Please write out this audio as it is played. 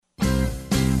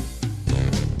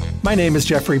My name is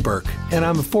Jeffrey Burke, and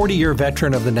I'm a 40-year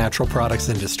veteran of the natural products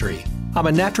industry. I'm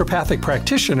a naturopathic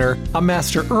practitioner, a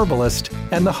master herbalist,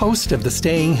 and the host of the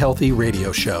Staying Healthy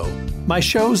radio show. My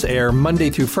shows air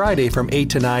Monday through Friday from 8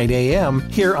 to 9 a.m.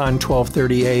 here on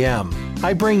 12:30 a.m.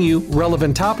 I bring you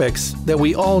relevant topics that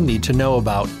we all need to know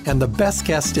about and the best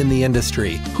guests in the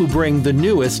industry who bring the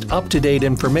newest up-to-date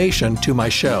information to my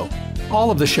show. All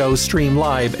of the shows stream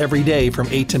live every day from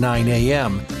 8 to 9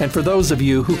 a.m. And for those of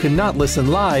you who cannot listen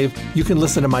live, you can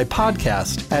listen to my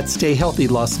podcast at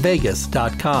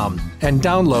StayHealthyLasVegas.com and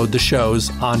download the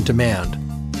shows on demand.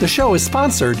 The show is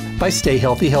sponsored by Stay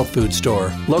Healthy Health Food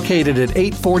Store, located at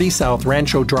 840 South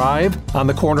Rancho Drive on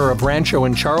the corner of Rancho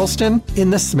and Charleston in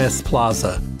the Smiths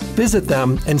Plaza. Visit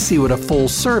them and see what a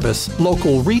full-service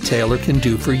local retailer can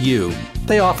do for you.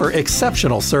 They offer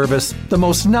exceptional service, the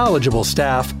most knowledgeable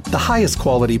staff, the highest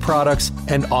quality products,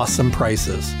 and awesome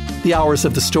prices. The hours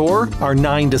of the store are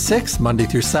 9 to 6, Monday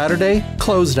through Saturday,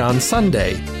 closed on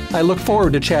Sunday. I look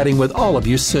forward to chatting with all of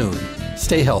you soon.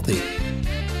 Stay healthy.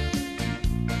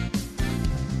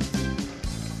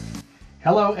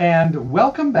 Hello and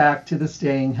welcome back to the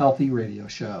Staying Healthy radio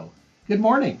show. Good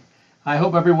morning. I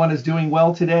hope everyone is doing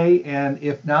well today, and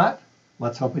if not,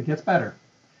 let's hope it gets better.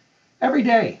 Every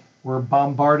day, we're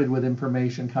bombarded with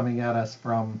information coming at us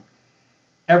from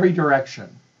every direction,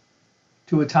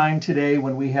 to a time today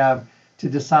when we have to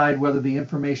decide whether the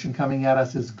information coming at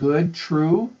us is good,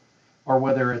 true, or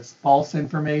whether it's false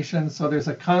information. So there's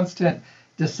a constant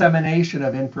dissemination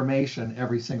of information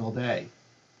every single day.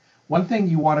 One thing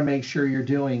you want to make sure you're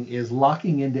doing is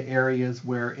locking into areas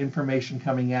where information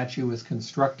coming at you is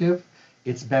constructive,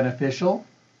 it's beneficial,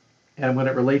 and when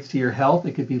it relates to your health,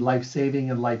 it could be life-saving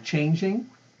and life-changing,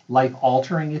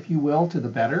 life-altering, if you will, to the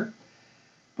better,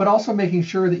 but also making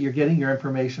sure that you're getting your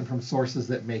information from sources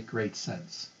that make great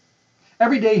sense.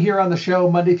 Every day here on the show,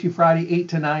 Monday through Friday, 8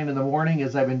 to 9 in the morning,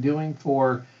 as I've been doing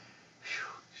for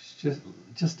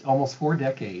just almost 4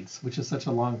 decades, which is such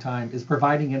a long time, is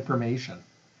providing information,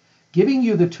 giving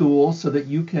you the tools so that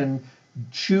you can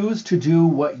choose to do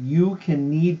what you can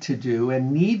need to do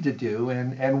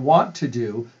and want to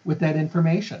do with that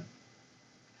information.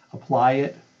 Apply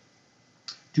it,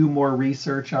 do more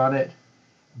research on it,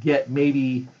 get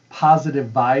maybe positive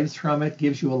vibes from it,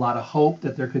 gives you a lot of hope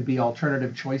that there could be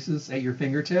alternative choices at your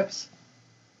fingertips.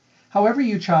 However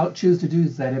you choose to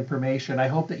use that information, I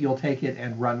hope that you'll take it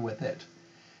and run with it,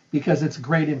 because it's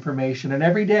great information. And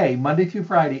every day, Monday through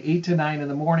Friday, 8 to 9 in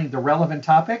the morning, the relevant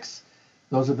topics,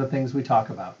 those are the things we talk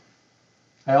about.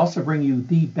 I also bring you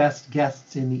the best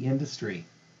guests in the industry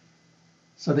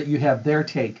so that you have their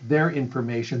take, their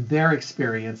information, their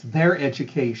experience, their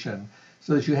education,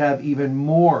 so that you have even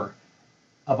more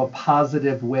of a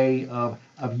positive way of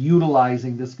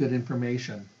utilizing this good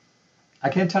information. I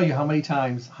can't tell you how many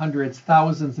times, hundreds,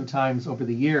 thousands of times over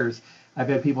the years, I've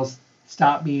had people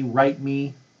stop me, write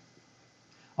me,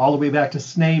 all the way back to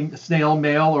snail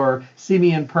mail or see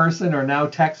me in person or now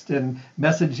text and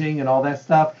messaging and all that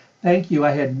stuff. Thank you.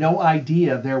 I had no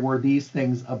idea there were these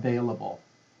things available.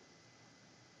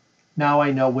 Now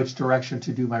I know which direction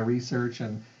to do my research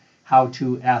and how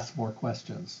to ask more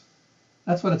questions.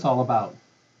 That's what it's all about.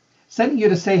 Sending you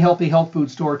to Stay Healthy Health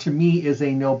Food Store to me is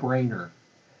a no-brainer,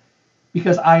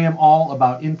 because I am all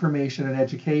about information and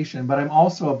education, but I'm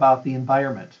also about the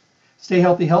environment. Stay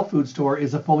Healthy Health Food Store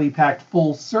is a fully packed,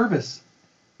 full-service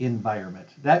environment.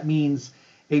 That means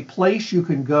a place you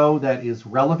can go that is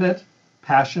relevant,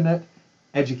 passionate,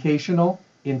 educational,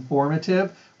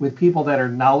 informative, with people that are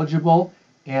knowledgeable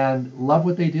and love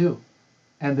what they do.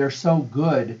 And they're so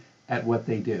good at what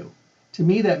they do. To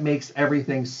me, that makes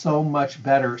everything so much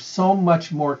better, so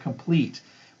much more complete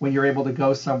when you're able to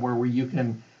go somewhere where you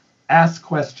can ask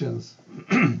questions,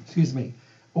 excuse me,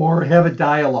 or have a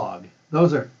dialogue.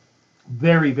 Those are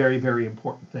very, very, very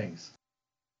important things.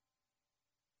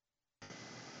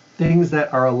 Things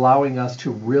that are allowing us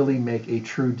to really make a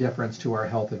true difference to our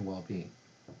health and well-being.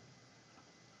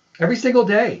 Every single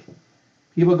day,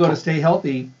 people go to Stay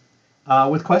Healthy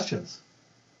with questions,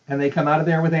 and they come out of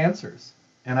there with answers.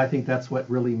 And I think that's what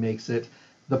really makes it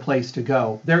the place to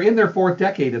go. They're in their 4th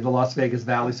decade in the Las Vegas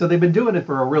Valley, so they've been doing it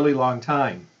for a really long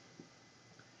time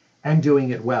and doing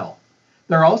it well.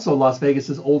 They're also Las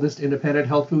Vegas's oldest independent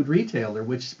health food retailer,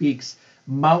 which speaks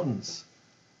mountains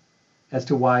as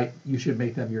to why you should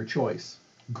make them your choice.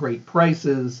 Great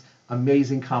prices,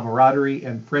 amazing camaraderie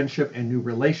and friendship and new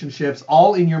relationships,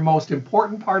 all in your most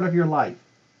important part of your life,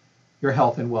 your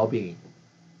health and well-being.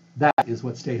 That is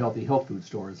what Stay Healthy Health Food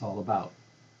Store is all about.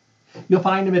 You'll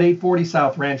find them at 840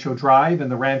 South Rancho Drive in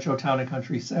the Rancho Town and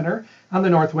Country Center on the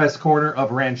northwest corner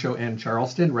of Rancho and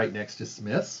Charleston, right next to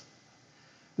Smith's.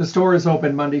 The store is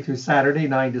open Monday through Saturday,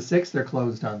 9 to 6. They're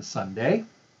closed on Sunday.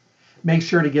 Make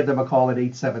sure to give them a call at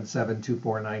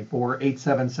 877-2494,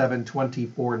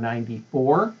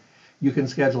 877-2494. You can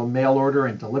schedule mail order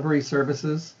and delivery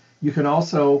services. You can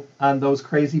also, on those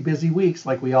crazy busy weeks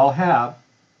like we all have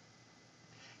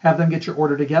them get your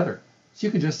order together. So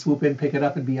you can just swoop in, pick it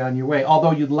up, and be on your way.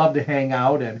 Although you'd love to hang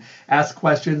out and ask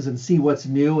questions and see what's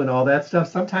new and all that stuff,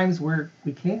 sometimes we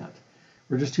can't.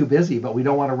 We're just too busy, but we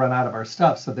don't want to run out of our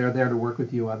stuff, so they're there to work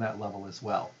with you on that level as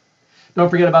well. Don't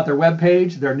forget about their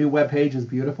webpage. Their new webpage is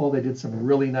beautiful. They did some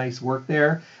really nice work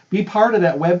there. Be part of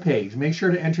that webpage. Make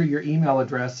sure to enter your email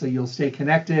address so you'll stay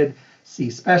connected, see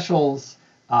specials,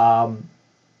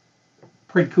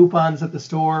 print coupons at the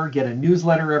store, get a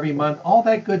newsletter every month, all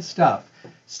that good stuff.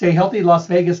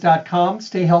 StayHealthyLasVegas.com.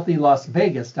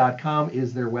 StayHealthyLasVegas.com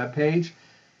is their webpage.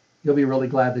 You'll be really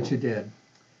glad that you did.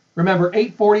 Remember,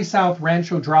 840 South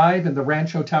Rancho Drive in the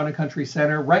Rancho Town and Country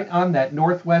Center, right on that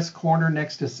northwest corner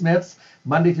next to Smith's,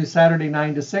 Monday through Saturday,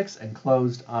 9 to 6, and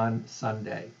closed on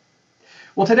Sunday.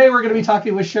 Well, today we're going to be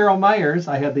talking with Cheryl Myers.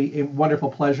 I had the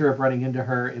wonderful pleasure of running into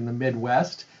her in the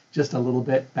Midwest just a little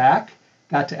bit back.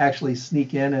 Got to actually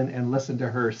sneak in and listen to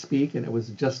her speak, and it was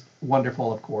just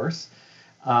wonderful, of course.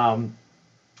 I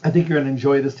think you're going to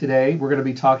enjoy this today. We're going to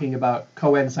be talking about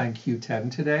coenzyme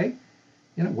Q10 today.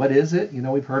 What is it?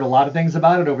 We've heard a lot of things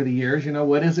about it over the years.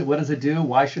 What is it? What does it do?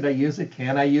 Why should I use it?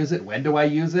 Can I use it? When do I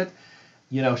use it?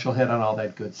 She'll hit on all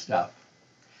that good stuff.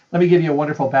 Let me give you a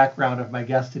wonderful background of my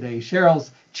guest today.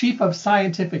 Cheryl's Chief of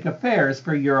Scientific Affairs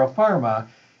for Europharma.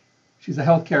 She's a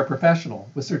healthcare professional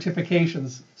with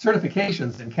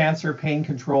certifications in cancer, pain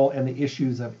control, and the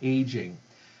issues of aging.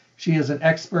 She is an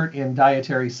expert in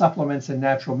dietary supplements and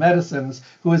natural medicines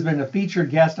who has been a featured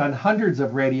guest on hundreds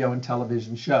of radio and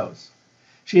television shows.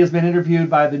 She has been interviewed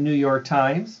by the New York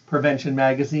Times, Prevention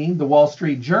Magazine, the Wall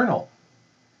Street Journal.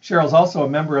 Cheryl's also a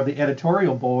member of the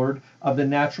editorial board of the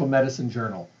Natural Medicine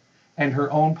Journal, and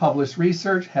her own published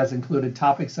research has included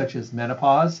topics such as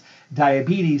menopause,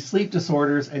 diabetes, sleep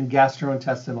disorders, and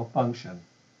gastrointestinal function.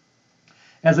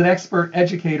 As an expert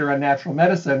educator on natural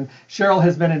medicine, Cheryl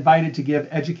has been invited to give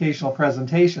educational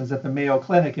presentations at the Mayo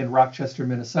Clinic in Rochester,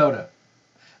 Minnesota,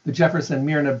 the Jefferson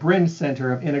Myrna Brin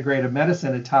Center of Integrative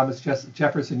Medicine at Thomas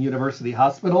Jefferson University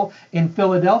Hospital in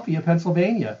Philadelphia,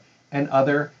 Pennsylvania, and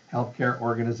other healthcare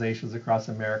organizations across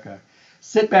America.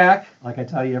 Sit back, like I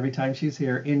tell you every time she's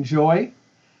here, enjoy,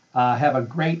 have a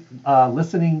great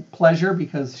listening pleasure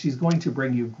because she's going to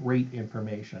bring you great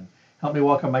information. Help me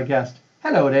welcome my guest.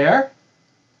 Hello there.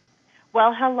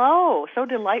 Well, hello. So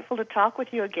delightful to talk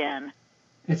with you again.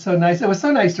 It's so nice. It was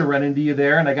so nice to run into you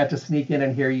there, and I got to sneak in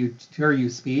and hear you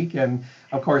speak. And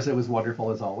of course, it was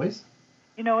wonderful as always.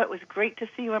 It was great to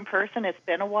see you in person. It's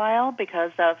been a while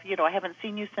because of, I haven't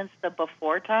seen you since the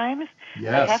before times.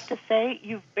 Yes. I have to say,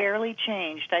 you've barely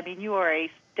changed. I mean, you are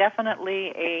definitely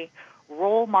a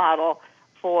role model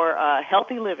for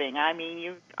healthy living. I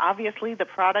mean, obviously the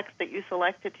products that you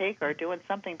select to take are doing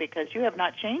something because you have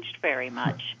not changed very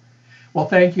much. Well,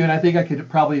 thank you, and I think I could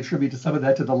probably attribute some of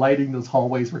that to the lighting. Those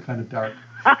hallways were kind of dark.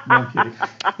 No, I'm kidding.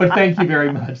 But thank you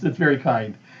very much. That's very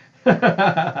kind.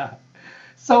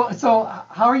 So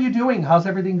how are you doing? How's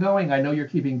everything going? I know you're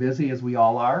keeping busy, as we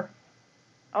all are.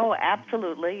 Oh,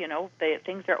 absolutely.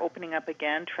 Things are opening up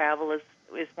again. Travel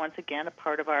is once again a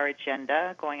part of our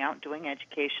agenda, going out and doing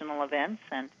educational events.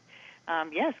 And,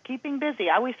 yes, keeping busy.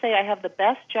 I always say I have the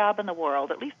best job in the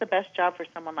world, at least the best job for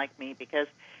someone like me, because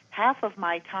half of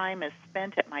my time is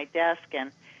spent at my desk and,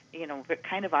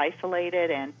 kind of isolated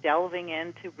and delving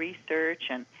into research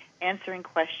and answering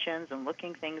questions and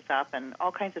looking things up and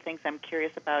all kinds of things I'm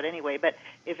curious about anyway. But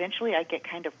eventually I get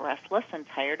kind of restless and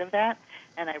tired of that,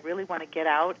 and I really want to get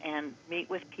out and meet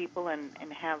with people and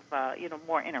have,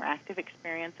 more interactive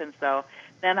experience. And so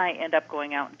then I end up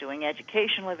going out and doing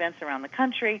educational events around the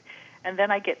country. And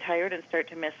then I get tired and start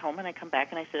to miss home, and I come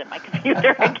back and I sit at my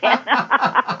computer again.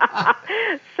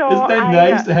 So isn't that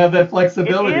nice to have that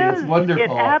flexibility? It's wonderful.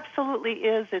 It absolutely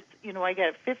is. It's I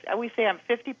get I always say I'm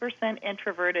 50%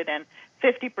 introverted and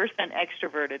 50%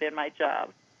 extroverted in my job.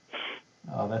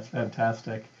 Oh, that's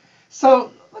fantastic.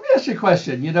 So let me ask you a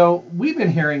question. We've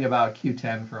been hearing about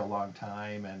Q10 for a long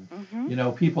time, and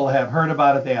people have heard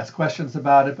about it. They ask questions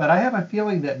about it, but I have a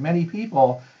feeling that many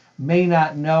people may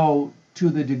not know to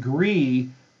the degree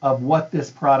of what this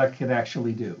product can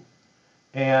actually do.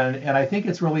 And I think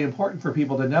it's really important for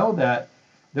people to know that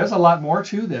there's a lot more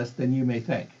to this than you may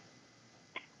think.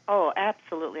 Oh,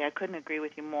 absolutely. I couldn't agree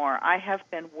with you more. I have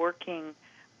been working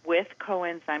with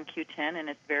coenzyme Q10 in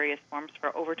its various forms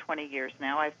for over 20 years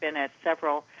now. I've been at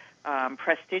several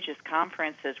prestigious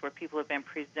conferences where people have been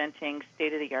presenting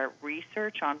state-of-the-art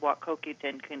research on what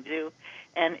CoQ10 can do.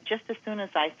 And just as soon as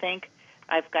I think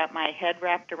I've got my head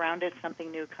wrapped around it,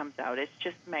 something new comes out. It's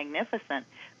just magnificent.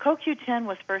 CoQ10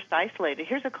 was first isolated.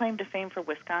 Here's a claim to fame for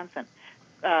Wisconsin.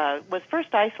 Was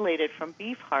first isolated from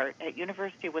beef heart at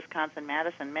University of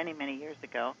Wisconsin-Madison many, many years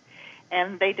ago.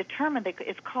 And they determined that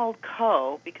it's called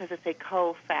co because it's a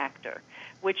cofactor,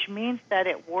 which means that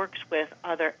it works with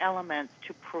other elements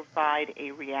to provide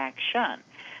a reaction.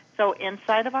 So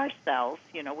inside of our cells,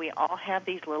 we all have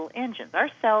these little engines. Our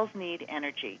cells need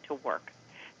energy to work.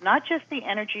 Not just the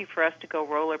energy for us to go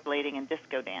rollerblading and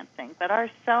disco dancing, but our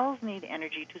cells need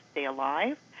energy to stay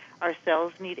alive. Our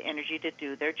cells need energy to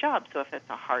do their job. So if it's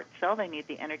a heart cell, they need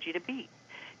the energy to beat.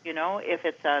 If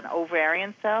it's an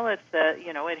ovarian cell, it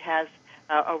has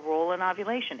a role in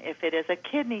ovulation. If it is a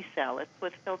kidney cell, it's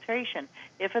with filtration.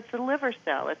 If it's a liver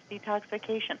cell, it's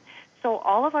detoxification. So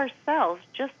all of our cells,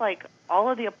 just like all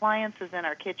of the appliances in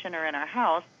our kitchen or in our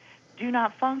house, do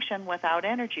not function without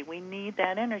energy. We need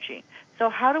that energy. So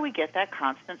how do we get that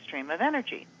constant stream of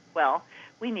energy? Well,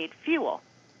 we need fuel.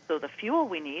 So the fuel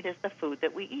we need is the food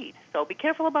that we eat. So be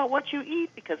careful about what you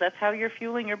eat because that's how you're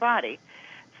fueling your body.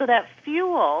 So that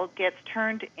fuel gets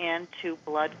turned into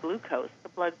blood glucose. The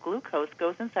blood glucose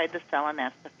goes inside the cell, and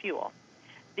that's the fuel.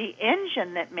 The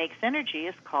engine that makes energy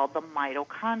is called the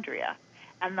mitochondria.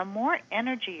 And the more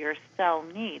energy your cell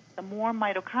needs, the more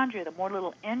mitochondria, the more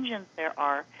little engines there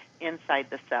are inside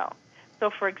the cell. So,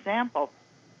 for example,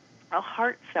 a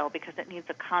heart cell, because it needs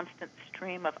a constant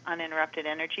stream of uninterrupted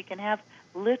energy, can have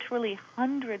literally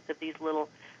hundreds of these little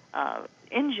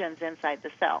engines inside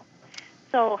the cell.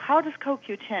 So how does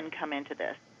CoQ10 come into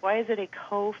this? Why is it a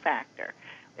cofactor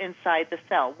inside the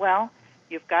cell? Well,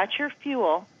 you've got your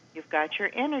fuel, you've got your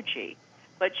energy,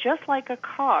 but just like a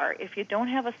car, if you don't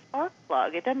have a spark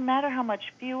plug, it doesn't matter how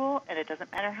much fuel and it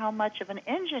doesn't matter how much of an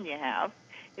engine you have.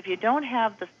 If you don't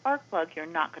have the spark plug, you're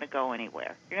not going to go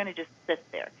anywhere. You're going to just sit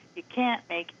there. You can't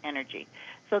make energy.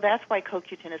 So that's why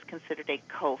CoQ10 is considered a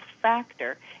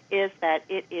cofactor, is that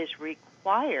it is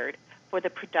required for the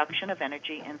production of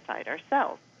energy inside our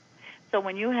cells. So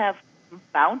when you have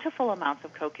bountiful amounts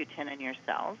of CoQ10 in your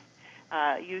cells,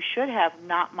 you should have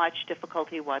not much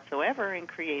difficulty whatsoever in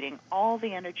creating all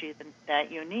the energy that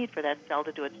you need for that cell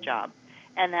to do its job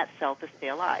and that cell to stay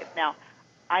alive. Now,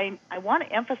 I want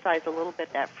to emphasize a little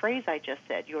bit that phrase I just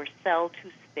said, your cell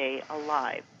to stay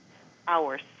alive.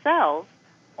 Our cells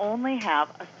only have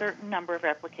a certain number of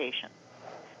replications.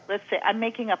 Let's say, I'm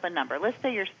making up a number. Let's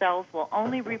say your cells will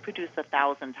only reproduce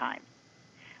 1,000 times.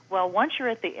 Well, once you're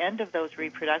at the end of those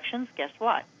reproductions, guess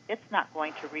what? It's not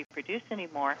going to reproduce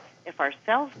anymore. If our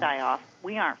cells die off,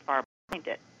 we aren't far behind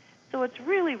it. So it's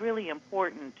really, really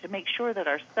important to make sure that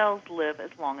our cells live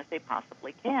as long as they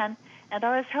possibly can and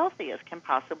are as healthy as can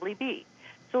possibly be.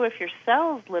 So if your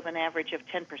cells live an average of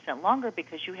 10% longer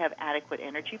because you have adequate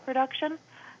energy production,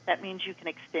 that means you can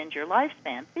extend your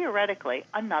lifespan, theoretically,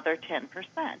 another 10%.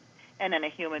 And in a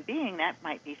human being, that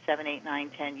might be 7, 8,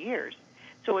 9, 10 years.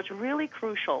 So it's really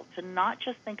crucial to not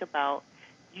just think about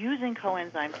using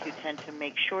coenzyme Q10 to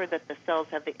make sure that the cells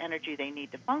have the energy they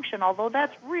need to function, although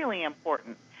that's really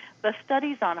important. The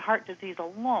studies on heart disease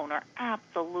alone are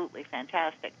absolutely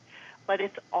fantastic. But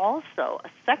it's also a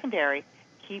secondary,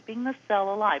 keeping the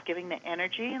cell alive, giving the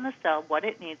energy in the cell what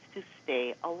it needs to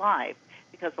stay alive.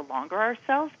 Because the longer our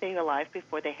cells stay alive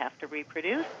before they have to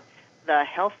reproduce, the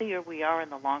healthier we are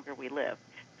and the longer we live.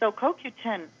 So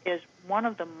CoQ10 is one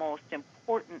of the most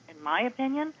important, in my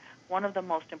opinion, one of the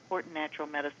most important natural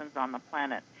medicines on the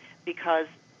planet, because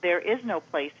there is no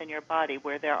place in your body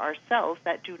where there are cells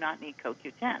that do not need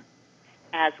CoQ10.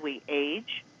 As we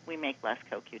age, we make less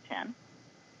CoQ10.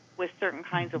 With certain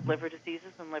kinds of liver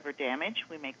diseases and liver damage,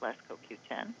 we make less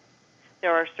CoQ10.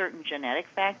 There are certain genetic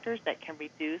factors that can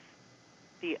reduce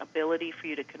the ability for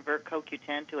you to convert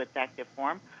CoQ10 to its active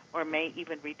form, or may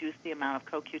even reduce the amount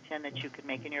of CoQ10 that you can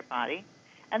make in your body.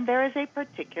 And there is a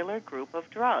particular group of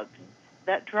drugs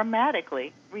that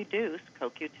dramatically reduce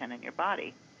CoQ10 in your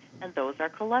body, and those are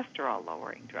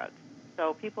cholesterol-lowering drugs.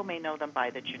 So people may know them by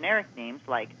the generic names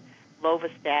like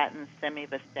lovastatin,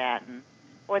 semivastatin,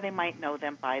 or they might know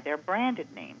them by their branded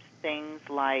names, things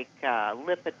like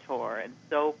Lipitor and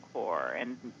Zocor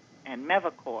and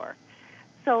Mevacor.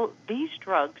 So these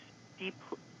drugs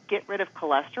get rid of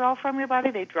cholesterol from your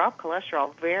body. They drop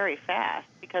cholesterol very fast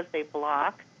because they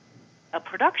block a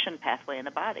production pathway in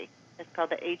the body. It's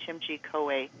called the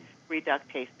HMG-CoA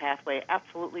reductase pathway.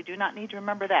 Absolutely do not need to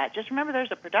remember that. Just remember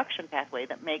there's a production pathway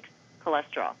that makes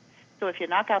cholesterol. So if you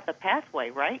knock out the pathway,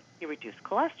 right, you reduce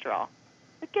cholesterol.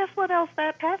 The But guess what else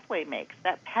that pathway makes?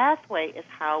 That pathway is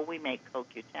how we make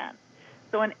CoQ10.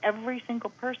 So in every single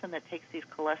person that takes these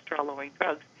cholesterol-lowering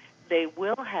drugs, they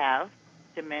will have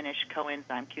diminished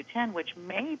coenzyme Q10, which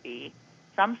may be,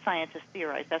 some scientists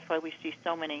theorize, that's why we see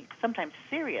so many, sometimes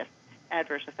serious,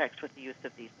 adverse effects with the use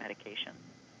of these medications.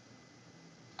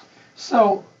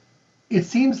 So it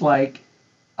seems like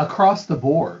across the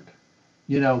board,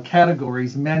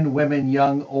 categories, men, women,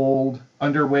 young, old,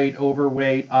 underweight,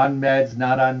 overweight, on meds,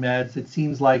 not on meds, it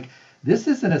seems like this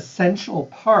is an essential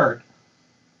part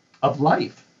of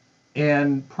life,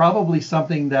 and probably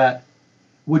something that,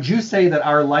 would you say that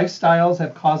our lifestyles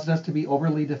have caused us to be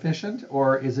overly deficient,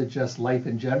 or is it just life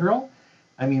in general?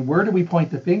 I mean, where do we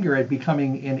point the finger at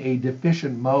becoming in a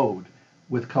deficient mode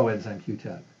with coenzyme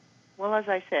Q10? Well, as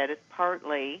I said, it's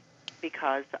partly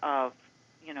because of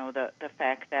the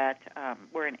fact that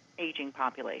we're an aging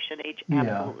population. Age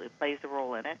absolutely plays a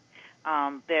role in it.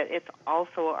 That it's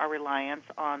also a reliance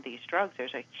on these drugs.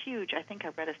 There's a huge, I think I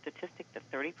read a statistic that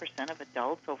 30% of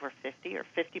adults over 50 or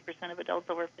 50% of adults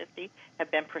over 50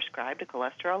 have been prescribed a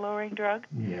cholesterol-lowering drug.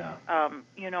 Yeah.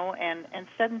 And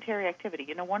sedentary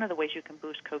activity. One of the ways you can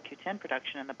boost CoQ10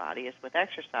 production in the body is with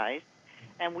exercise,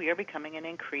 and we are becoming an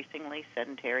increasingly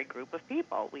sedentary group of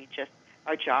people.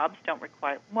 Our jobs don't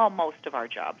require, most of our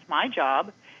jobs. My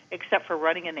job, except for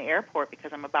running in the airport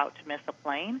because I'm about to miss a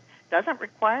plane, doesn't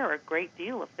require a great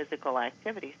deal of physical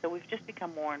activity. So we've just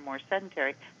become more and more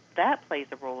sedentary. That plays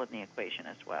a role in the equation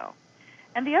as well.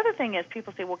 And the other thing is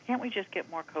people say, well, can't we just get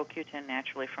more CoQ10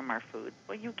 naturally from our foods?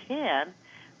 Well, you can,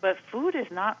 but food is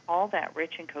not all that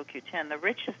rich in CoQ10. The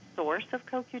richest source of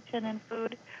CoQ10 in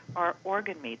food are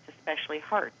organ meats, especially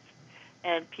hearts.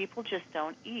 And people just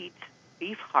don't eat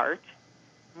beef heart.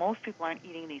 Most people aren't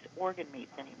eating these organ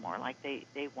meats anymore like they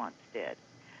once did.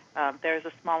 There's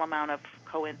a small amount of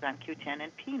coenzyme Q10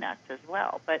 in peanuts as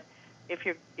well. But if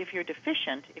you're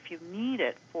deficient, if you need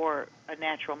it for a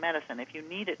natural medicine, if you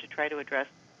need it to try to address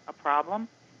a problem,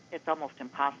 it's almost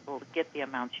impossible to get the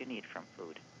amounts you need from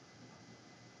food.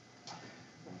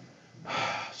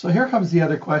 So here comes the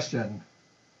other question.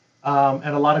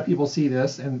 And a lot of people see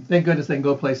this, and thank goodness they can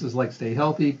go places like Stay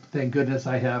Healthy. Thank goodness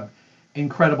I have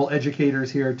incredible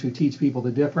educators here to teach people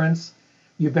the difference.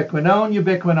 Ubiquinone,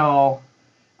 ubiquinol.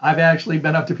 I've actually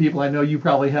been up to people, I know you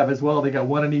probably have as well, they got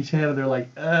one in each hand and they're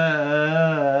like,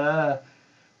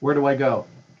 where do I go?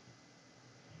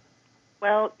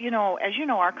 Well, as you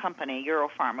know, our company,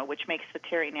 Europharma, which makes the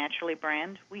Terry Naturally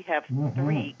brand, we have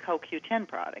 3 CoQ10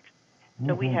 products.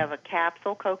 So we have a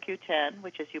capsule CoQ10,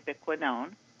 which is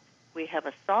ubiquinone. We have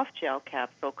a soft gel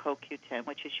capsule CoQ10,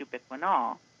 which is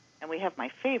ubiquinol. And we have my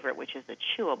favorite, which is a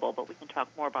chewable, but we can talk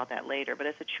more about that later. But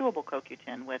it's a chewable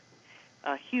CoQ10 with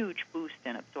a huge boost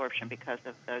in absorption because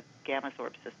of the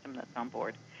GammaSorb system that's on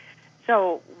board.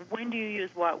 So when do you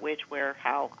use what, which, where,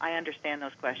 how? I understand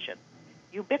those questions.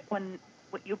 Ubiquinone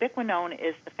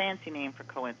is the fancy name for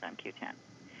coenzyme Q10.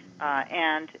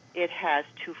 And it has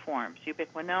 2 forms,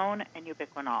 ubiquinone and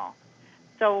ubiquinol.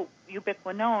 So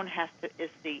ubiquinone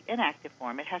is the inactive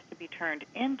form. It has to be turned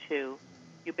into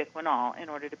ubiquinol in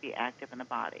order to be active in the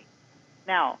body.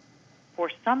 Now,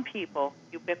 for some people,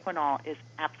 ubiquinol is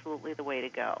absolutely the way to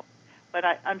go.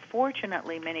 But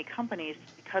unfortunately, many companies,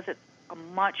 because it's a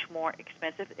much more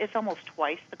expensive, it's almost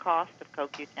twice the cost of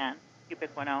CoQ10,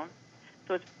 ubiquinone.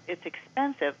 So it's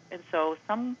expensive, and so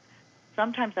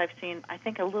sometimes I've seen, I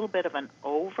think, a little bit of an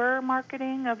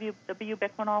over-marketing of the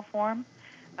ubiquinol form.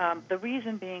 The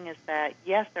reason being is that,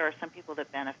 yes, there are some people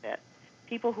that benefit.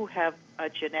 People who have a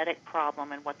genetic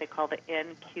problem and what they call the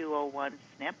NQO1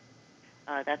 SNP,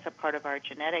 that's a part of our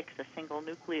genetics, a single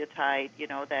nucleotide,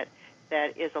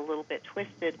 that is a little bit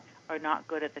twisted, are not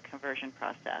good at the conversion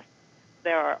process.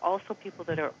 There are also people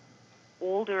that are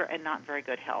older and not very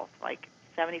good health, like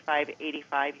 75,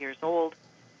 85 years old,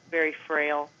 very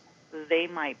frail. They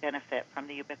might benefit from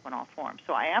the ubiquinol form.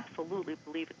 So I absolutely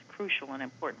believe it's crucial and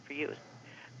important for use.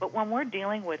 But when we're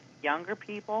dealing with younger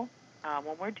people,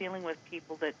 when we're dealing with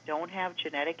people that don't have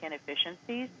genetic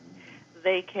inefficiencies,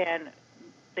 they can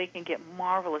get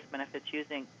marvelous benefits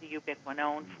using the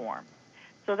ubiquinone form.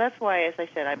 So that's why, as I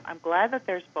said, I'm glad that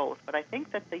there's both, but I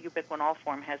think that the ubiquinol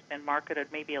form has been marketed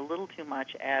maybe a little too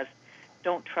much as,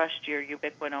 don't trust your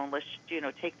ubiquinone, let's,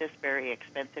 take this very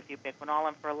expensive ubiquinol,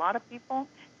 and for a lot of people,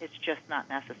 it's just not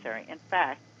necessary. In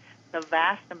fact, the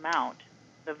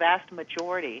vast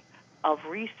majority of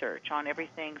research on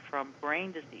everything from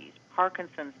brain disease,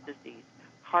 Parkinson's disease,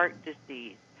 heart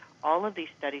disease, all of these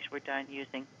studies were done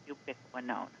using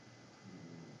ubiquinone.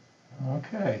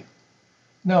 Okay.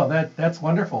 No, that's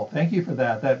wonderful. Thank you for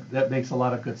that. That makes a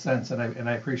lot of good sense, and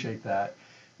I appreciate that,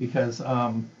 because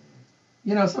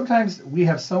Sometimes we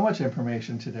have so much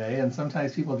information today, and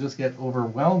sometimes people just get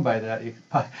overwhelmed by that,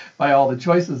 by all the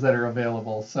choices that are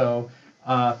available. So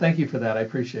thank you for that. I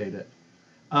appreciate it.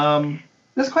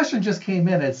 This question just came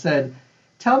in. It said,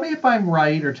 tell me if I'm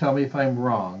right or tell me if I'm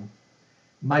wrong.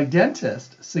 My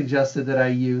dentist suggested that I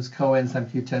use coenzyme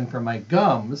Q10 for my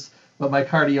gums, but my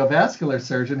cardiovascular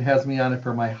surgeon has me on it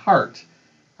for my heart.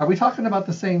 Are we talking about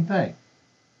the same thing?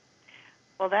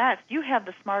 Well, you have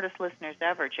the smartest listeners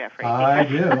ever, Jeffrey. I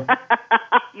do.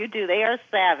 You do. They are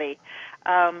savvy.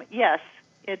 Yes,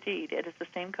 indeed. It is the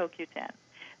same CoQ10.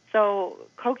 So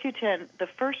CoQ10, the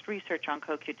first research on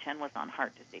CoQ10 was on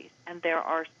heart disease, and there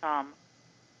are some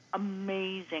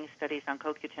amazing studies on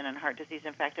CoQ10 and heart disease.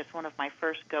 In fact, it's one of my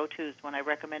first go-tos when I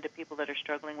recommend to people that are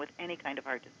struggling with any kind of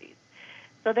heart disease.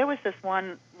 So there was this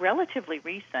one relatively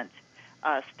recent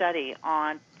study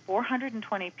on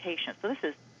 420 patients. So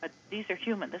these are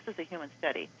human. This is a human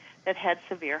study that had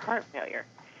severe heart failure,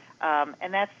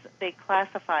 and they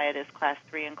classify it as class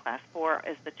 3 and class 4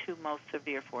 as the two most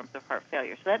severe forms of heart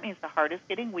failure. So that means the heart is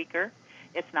getting weaker.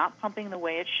 It's not pumping the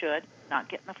way it should, not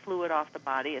getting the fluid off the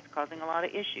body. It's causing a lot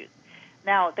of issues.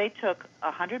 Now, they took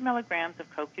 100 milligrams of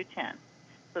CoQ10,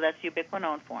 so that's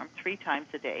ubiquinone form, 3 times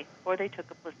a day, or they took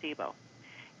a placebo.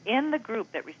 In the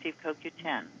group that received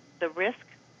CoQ10, the risk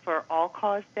for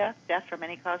all-cause death from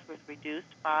any cause, was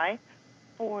reduced by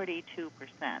 42%.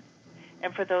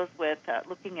 And for those with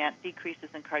looking at decreases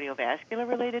in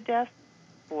cardiovascular-related deaths,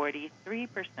 43%.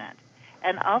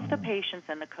 And of the patients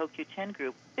in the CoQ10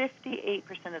 group,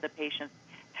 58% of the patients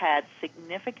had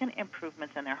significant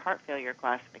improvements in their heart failure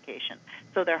classification.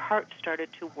 So their heart started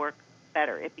to work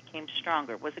better. It became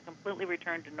stronger. Was it completely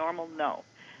returned to normal? No.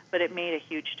 But it made a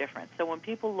huge difference. So when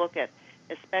people look at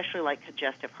especially like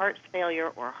congestive heart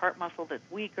failure or heart muscle that's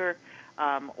weaker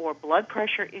or blood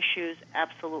pressure issues,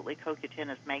 absolutely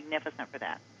CoQ10 is magnificent for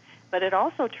that. But it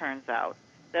also turns out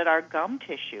that our gum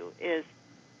tissue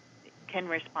can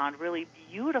respond really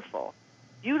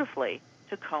beautifully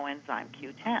to coenzyme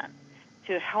Q10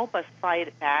 to help us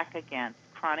fight back against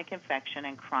chronic infection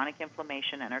and chronic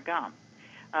inflammation in our gums.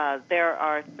 There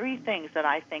are 3 things that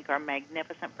I think are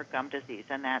magnificent for gum disease,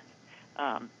 and that's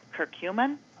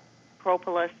curcumin,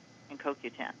 propolis, and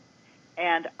CoQ10.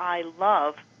 And I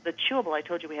love the chewable. I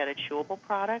told you we had a chewable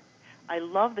product. I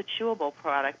love the chewable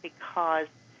product because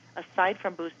aside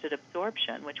from boosted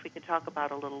absorption, which we can talk about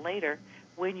a little later,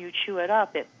 when you chew it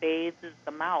up, it bathes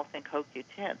the mouth in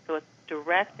CoQ10. So it's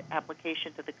direct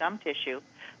application to the gum tissue,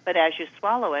 but as you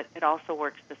swallow it, it also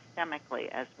works systemically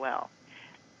as well.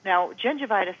 Now,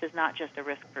 gingivitis is not just a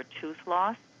risk for tooth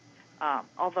loss,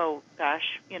 although,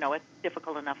 gosh, it's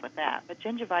difficult enough with that. But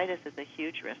gingivitis is a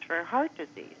huge risk for heart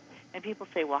disease. And people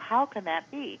say, well, how can that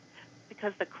be?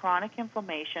 Because the chronic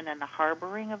inflammation and the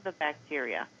harboring of the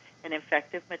bacteria and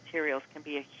infective materials can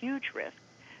be a huge risk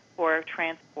for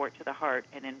transport to the heart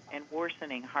and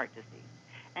worsening heart disease.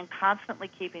 And constantly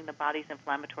keeping the body's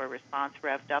inflammatory response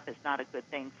revved up is not a good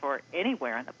thing for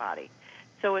anywhere in the body.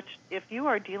 So if you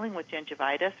are dealing with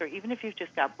gingivitis, or even if you've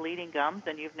just got bleeding gums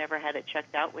and you've never had it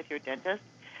checked out with your dentist,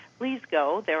 please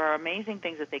go. There are amazing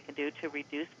things that they can do to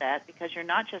reduce that, because you're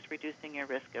not just reducing your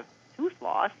risk of tooth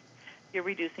loss, you're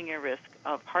reducing your risk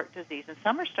of heart disease. And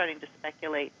some are starting to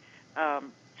speculate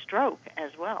stroke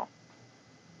as well.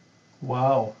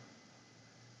 Wow.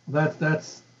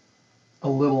 That's a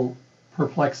little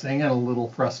perplexing and a little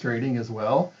frustrating as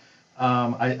well.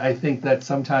 I think that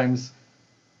sometimes...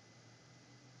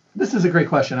 This is a great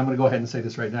question. I'm going to go ahead and say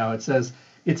this right now. It says,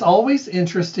 it's always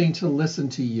interesting to listen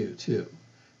to you, too,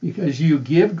 because you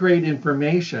give great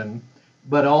information,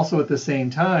 but also at the same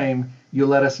time, you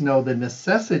let us know the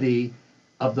necessity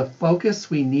of the focus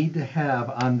we need to have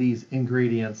on these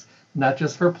ingredients, not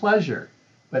just for pleasure,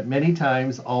 but many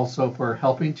times also for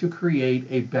helping to create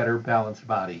a better balanced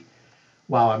body.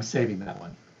 Wow, I'm saving that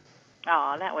one.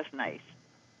 Oh, that was nice.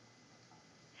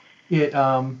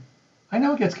 I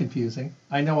know it gets confusing.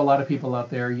 I know a lot of people out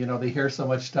there, they hear so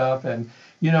much stuff, and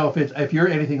if you're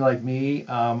anything like me,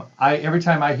 every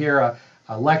time I hear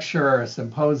a lecture or a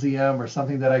symposium or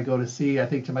something that I go to see, I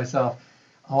think to myself,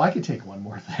 oh, I could take one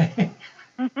more thing.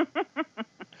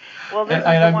 Well, this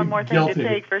is one more thing to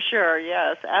take for sure.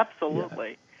 Yes,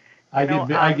 absolutely. Yeah.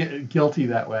 I get guilty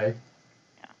that way.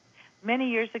 Many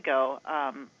years ago,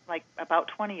 like about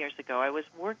 20 years ago, I was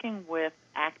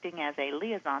acting as a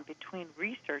liaison between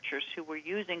researchers who were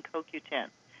using CoQ10,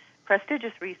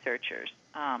 prestigious researchers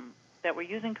that were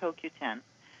using CoQ10,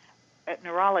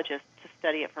 neurologists, to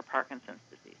study it for Parkinson's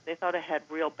disease. They thought it had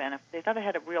real benefit. They thought it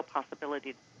had a real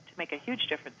possibility to make a huge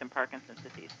difference in Parkinson's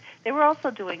disease. They were also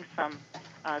doing some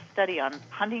study on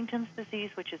Huntington's disease,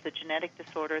 which is a genetic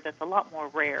disorder that's a lot more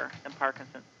rare than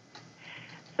Parkinson's.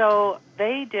 So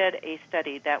they did a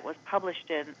study that was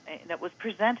that was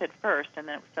presented first, and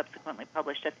then it was subsequently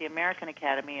published at the American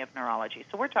Academy of Neurology.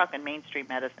 So we're talking mainstream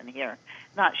medicine here,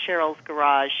 not Cheryl's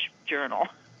garage journal,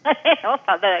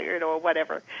 or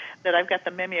whatever, that I've got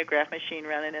the mimeograph machine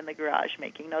running in the garage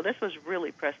making. No, this was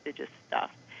really prestigious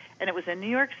stuff. And it was in New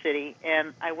York City,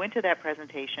 and I went to that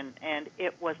presentation, and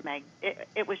it was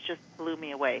just blew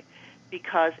me away,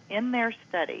 because in their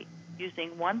study,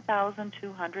 using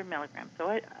 1,200 milligrams,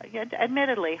 so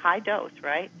admittedly high dose,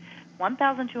 right?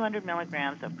 1,200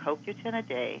 milligrams of CoQ10 a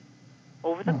day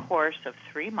over the course of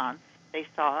 3 months, they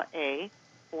saw a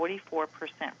 44%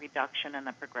 reduction in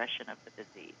the progression of the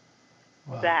disease.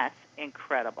 Wow. That's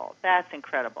incredible. That's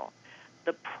incredible.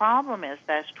 The problem is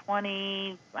that's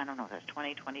 22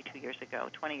 years ago,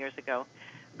 20 years ago,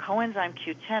 coenzyme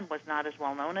Q10 was not as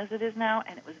well known as it is now,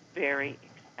 and it was very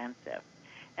expensive.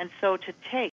 And so to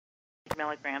take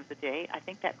milligrams a day, I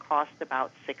think that cost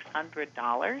about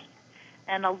 $600,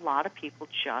 and a lot of people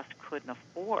just couldn't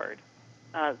afford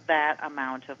that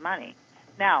amount of money.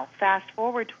 Now, fast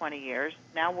forward 20 years,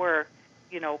 now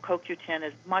CoQ10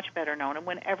 is much better known, and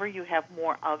whenever you have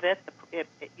more of it,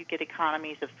 you get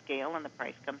economies of scale and the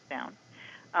price comes down.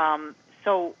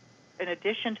 So in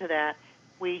addition to that,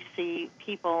 we see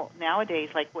people nowadays,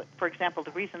 for example,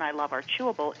 the reason I love our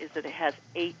chewable is that it has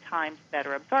 8 times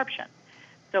better absorption.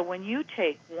 So when you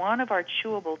take one of our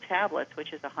chewable tablets,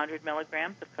 which is 100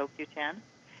 milligrams of CoQ10,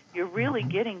 you're really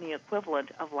getting the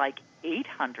equivalent of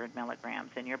 800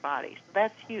 milligrams in your body. So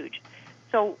that's huge.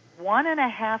 So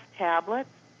 1.5 tablets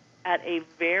at a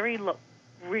very low,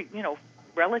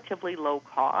 relatively low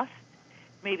cost,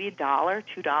 maybe $1,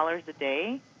 $2 a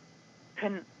day,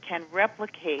 can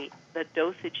replicate the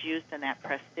dosage used in that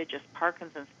prestigious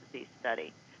Parkinson's disease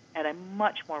study at a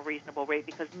much more reasonable rate,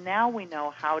 because now we know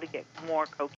how to get more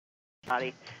CoQ10 in the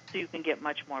body so you can get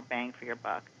much more bang for your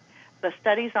buck. The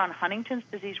studies on Huntington's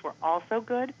disease were also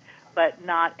good, but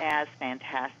not as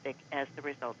fantastic as the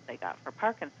results they got for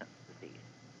Parkinson's disease.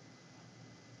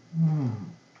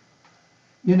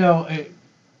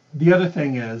 The other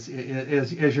thing is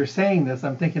as you're saying this,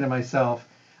 I'm thinking to myself,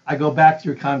 I go back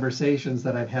through conversations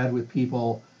that I've had with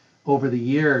people over the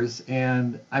years,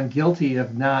 and I'm guilty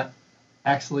of not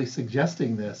actually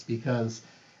suggesting this, because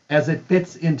as it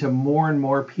fits into more and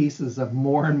more pieces of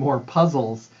more and more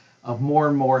puzzles of more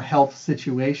and more health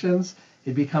situations,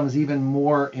 it becomes even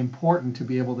more important to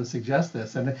be able to suggest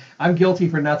this. And I'm guilty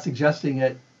for not suggesting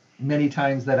it many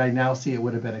times that I now see it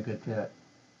would have been a good fit.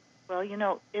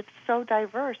 Well, it's so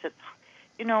diverse. It's,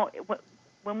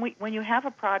 when you have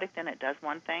a product and it does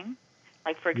one thing,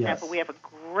 like for example, we have a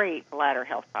great bladder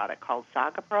health product called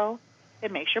Saga Pro.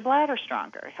 It makes your bladder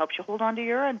stronger. It helps you hold on to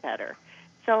urine better.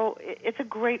 So it's a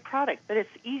great product, but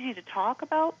it's easy to talk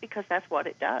about because that's what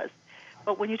it does.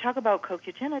 But when you talk about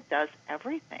CoQ10, it does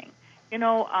everything.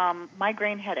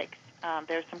 Migraine headaches.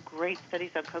 There's some great studies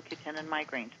on CoQ10 and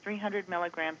migraines. 300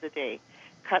 milligrams a day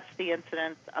cuts the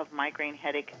incidence of migraine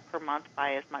headache per month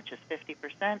by as much as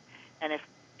 50%. And if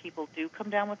people do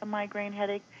come down with a migraine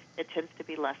headache, it tends to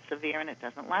be less severe and it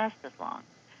doesn't last as long.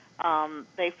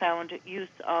 They found use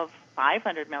of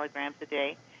 500 milligrams a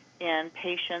day in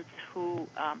patients who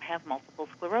have multiple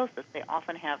sclerosis. They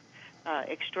often have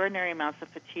extraordinary amounts of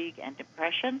fatigue and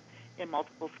depression in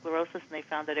multiple sclerosis, and they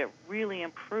found that it really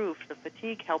improved the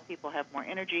fatigue, helped people have more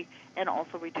energy, and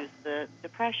also reduced the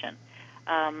depression.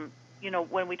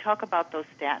 When we talk about those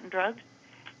statin drugs,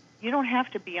 you don't have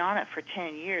to be on it for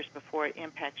 10 years before it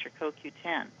impacts your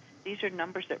CoQ10. These are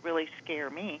numbers that really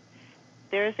scare me.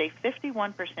 There is a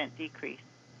 51% decrease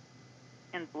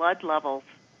in blood levels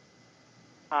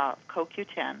of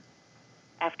CoQ10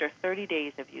 after 30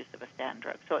 days of use of a statin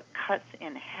drug. So it cuts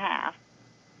in half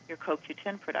your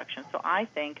CoQ10 production. So I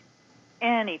think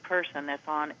any person that's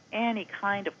on any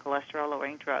kind of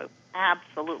cholesterol-lowering drug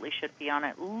absolutely should be on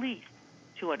at least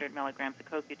 200 milligrams of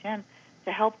CoQ10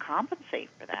 to help compensate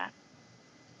for that.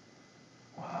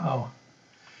 Wow.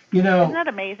 Isn't that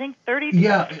amazing?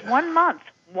 1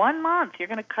 month, you're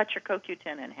going to cut your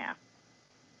CoQ10 in half.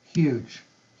 Huge.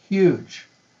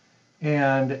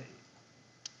 And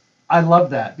I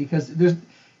love that, because there's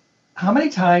how many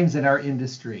times in our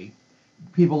industry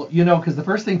people, because the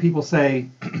first thing people say,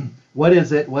 what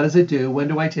is it? What does it do? When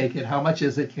do I take it? How much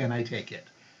is it? Can I take it?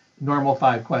 Normal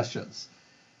 5 questions.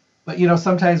 But,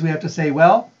 sometimes we have to say,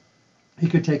 well, it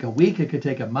could take a week, it could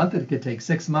take a month, it could take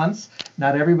 6 months.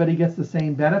 Not everybody gets the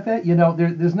same benefit.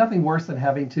 There's nothing worse than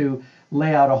having to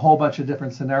lay out a whole bunch of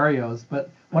different scenarios.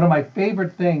 But one of my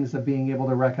favorite things of being able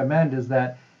to recommend is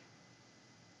that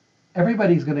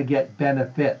everybody's going to get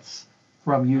benefits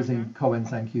from Mm-hmm. using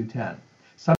coenzyme Q10.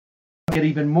 Some get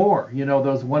even more,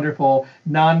 those wonderful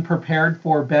non-prepared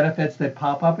for benefits that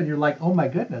pop up and you're like, oh my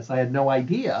goodness, I had no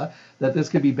idea that this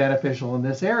could be beneficial in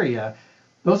this area.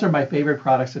 Those are my favorite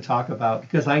products to talk about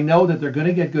because I know that they're going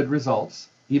to get good results,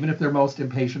 even if they're most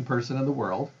impatient person in the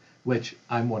world, which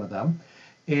I'm one of them.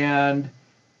 And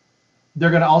they're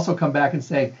going to also come back and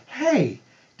say, hey,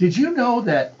 did you know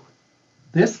that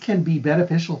this can be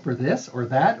beneficial for this or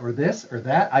that or this or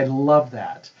that? I love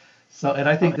that. So, and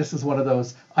I think this is one of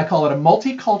those, I call it a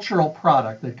multicultural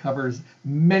product that covers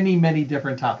many, many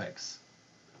different topics.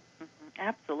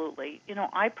 Absolutely.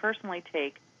 I personally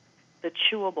take the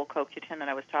chewable CoQ10 that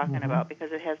I was talking Mm-hmm. about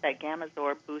because it has that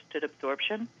GammaZorb boosted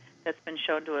absorption that's been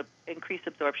shown to increase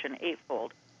absorption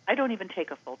eightfold. I don't even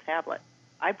take a full tablet.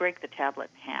 I break the tablet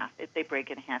in half. They break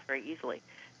in half very easily.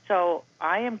 So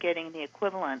I am getting the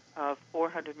equivalent of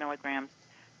 400 milligrams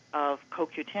of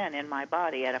CoQ10 in my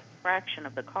body at a fraction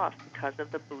of the cost because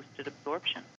of the boosted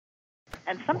absorption.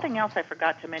 And something else I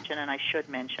forgot to mention, and I should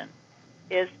mention,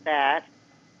 is that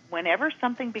whenever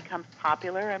something becomes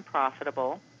popular and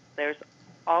profitable, there's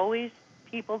always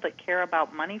people that care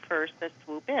about money first that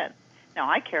swoop in. Now,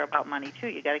 I care about money too.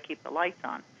 You got to keep the lights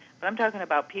on. But I'm talking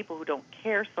about people who don't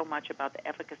care so much about the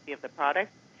efficacy of the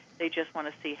product. They just want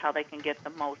to see how they can get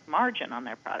the most margin on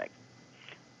their product.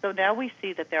 So now we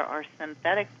see that there are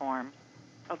synthetic forms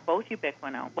of both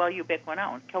ubiquinone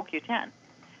and CoQ10.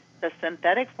 The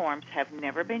synthetic forms have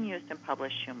never been used in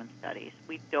published human studies.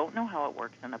 We don't know how it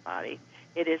works in the body.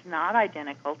 It is not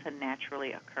identical to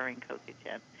naturally occurring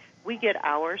CoQ10. We get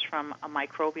ours from a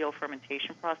microbial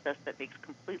fermentation process that makes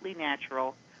completely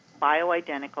natural,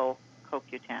 bioidentical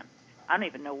CoQ10. I don't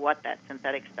even know what that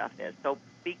synthetic stuff is. So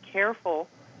be careful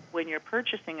when you're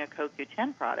purchasing a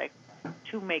CoQ10 product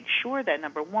to make sure that,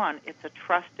 number one, it's a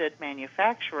trusted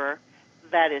manufacturer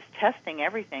that is testing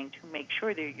everything to make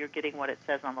sure that you're getting what it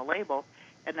says on the label,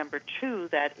 and number two,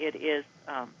 that it is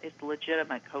it's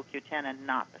legitimate CoQ10 and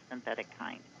not the synthetic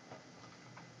kind.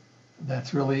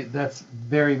 That's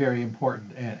very, very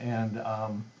important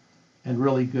and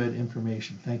really good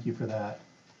information. Thank you for that.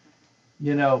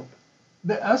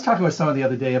 I was talking with someone the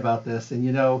other day about this,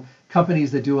 and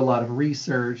companies that do a lot of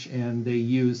research and they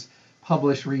use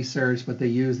published research, but they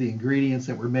use the ingredients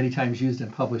that were many times used in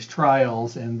published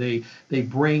trials, and they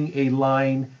bring a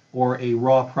line or a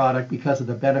raw product because of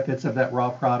the benefits of that raw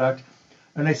product.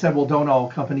 And I said, well, don't all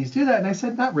companies do that? And I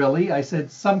said, not really. I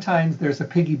said, sometimes there's a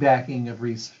piggybacking of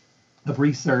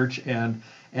research and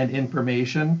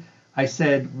information. I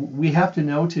said, we have to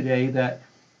know today that,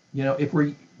 if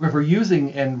we're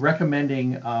using and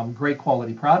recommending great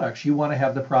quality products, you want to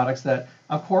have the products that,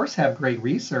 of course, have great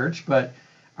research, but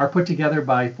are put together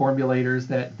by formulators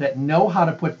that know how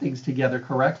to put things together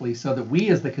correctly so that we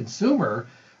as the consumer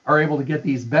are able to get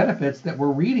these benefits that we're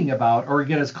reading about or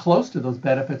get as close to those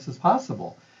benefits as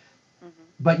possible. Mm-hmm.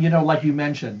 But, like you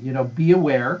mentioned, be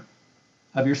aware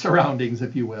of your surroundings,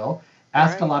 if you will.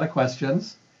 Ask a lot of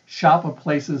questions, shop at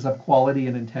places of quality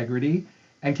and integrity,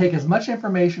 and take as much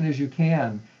information as you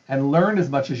can and learn as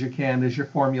much as you can as you're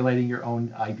formulating your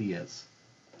own ideas.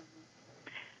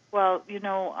 Well,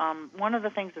 one of the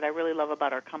things that I really love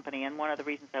about our company, and one of the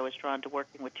reasons I was drawn to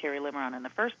working with Terry Limeron in the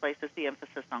first place, is the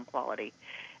emphasis on quality.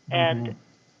 Mm-hmm. And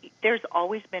there's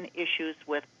always been issues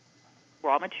with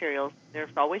raw materials.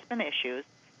 There's always been issues,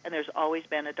 and there's always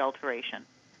been adulteration.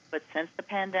 But since the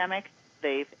pandemic,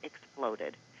 they've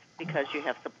exploded because you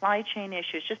have supply chain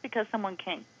issues. Just because someone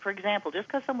can't, for example, just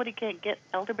because somebody can't get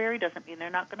elderberry doesn't mean they're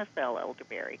not going to sell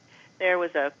elderberry. There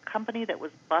was a company that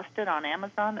was busted on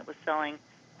Amazon that was selling,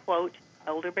 quote,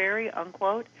 elderberry,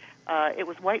 unquote. It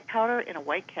was white powder in a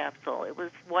white capsule. It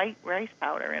was white rice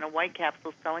powder in a white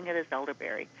capsule selling it as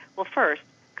elderberry. Well, first,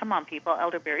 come on, people,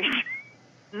 elderberry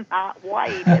is not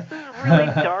white. It's really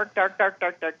dark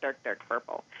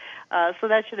purple. So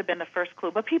that should have been the first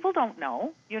clue. But people don't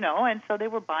know, and so they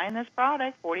were buying this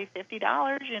product, $40,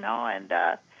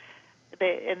 $50,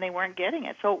 and they weren't getting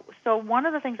it. So one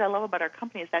of the things I love about our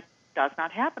company is that does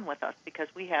not happen with us because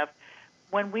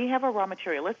when we have a raw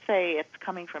material, let's say it's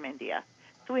coming from India.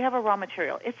 So we have a raw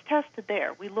material. It's tested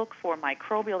there. We look for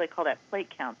microbial, they call that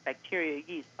plate counts, bacteria,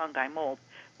 yeast, fungi, mold.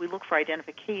 We look for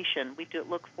identification. We do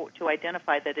look to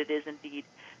identify that it is indeed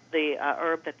the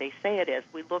herb that they say it is.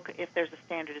 We look if there's a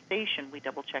standardization. We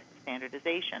double-check the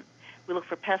standardization. We look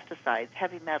for pesticides,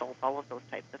 heavy metals, all of those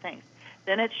types of things.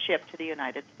 Then it's shipped to the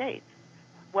United States.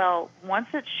 Well, once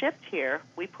it's shipped here,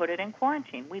 we put it in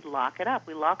quarantine. We lock it up.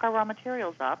 We lock our raw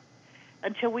materials up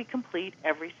until we complete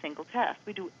every single test.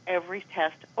 We do every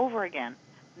test over again.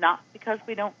 not because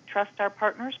we don't trust our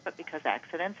partners, but because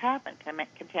accidents happen.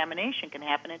 Contamination can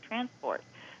happen in transport.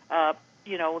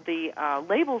 The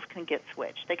labels can get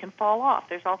switched. They can fall off.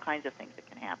 There's all kinds of things that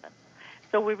can happen.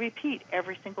 So we repeat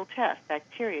every single test: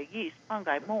 bacteria, yeast,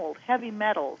 fungi, mold, heavy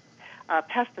metals,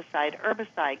 pesticide,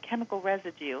 herbicide, chemical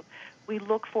residue. We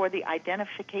look for the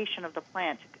identification of the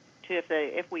plant.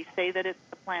 If we say that it's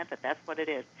the plant, that's what it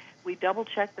is. We double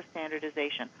check the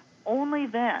standardization. Only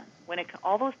then, when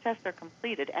all those tests are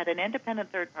completed at an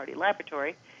independent third-party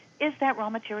laboratory, is that raw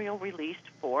material released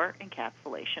for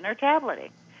encapsulation or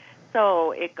tableting.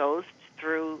 So it goes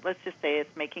through, let's just say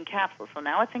it's making capsules. So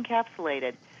now it's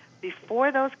encapsulated.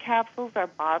 Before those capsules are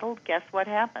bottled, guess what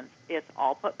happens? It's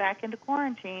all put back into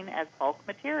quarantine as bulk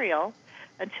material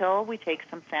until we take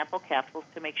some sample capsules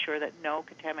to make sure that no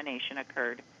contamination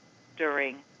occurred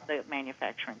during the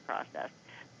manufacturing process.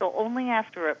 So only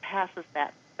after it passes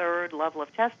that third level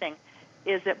of testing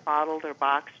is it bottled or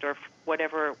boxed or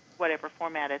whatever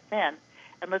format it's in.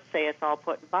 And let's say it's all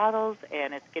put in bottles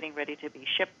and it's getting ready to be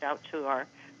shipped out to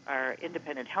our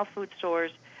independent health food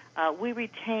stores. We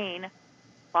retain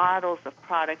bottles of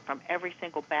product from every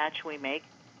single batch we make,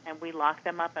 and we lock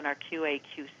them up in our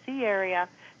QA/QC area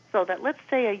so that, let's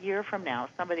say a year from now,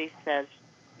 somebody says,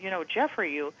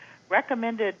 Jeffrey, you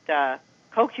recommended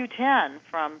CoQ10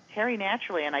 from Terry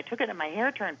Naturally, and I took it and my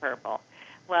hair turned purple.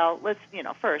 Well,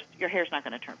 first, your hair's not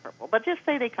going to turn purple, but just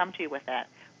say they come to you with that.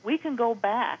 We can go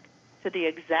back to the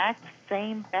exact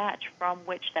same batch from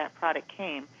which that product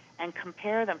came and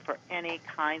compare them for any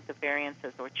kinds of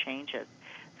variances or changes.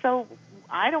 So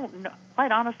I don't know,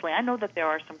 quite honestly, I know that there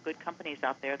are some good companies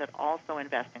out there that also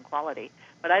invest in quality,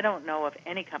 but I don't know of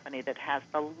any company that has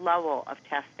the level of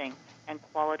testing and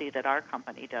quality that our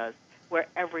company does, where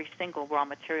every single raw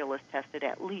material is tested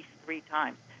at least 3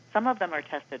 times. Some of them are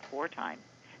tested 4 times,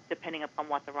 depending upon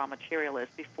what the raw material is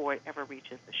before it ever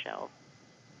reaches the shelf.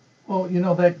 Well,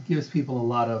 that gives people a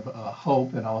lot of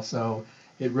hope, and also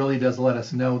it really does let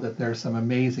us know that there's some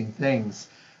amazing things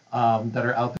that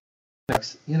are out there.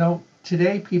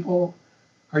 Today people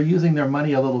are using their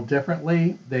money a little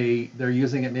differently. They're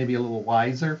using it maybe a little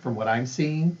wiser from what I'm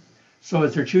seeing. So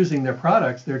as they're choosing their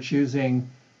products,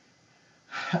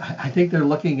 I think they're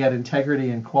looking at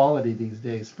integrity and quality these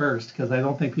days first, because I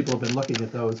don't think people have been looking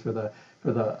at those for the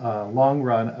long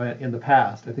run in the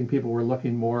past. I think people were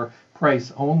looking more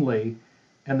price only,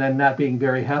 and then not being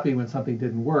very happy when something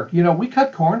didn't work. We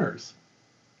cut corners.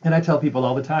 And I tell people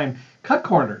all the time, cut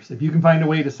corners. If you can find a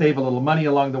way to save a little money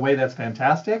along the way, that's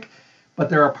fantastic. But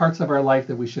there are parts of our life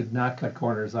that we should not cut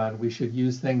corners on. We should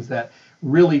use things that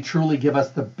really, truly give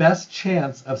us the best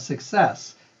chance of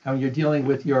success. And when you're dealing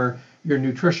with your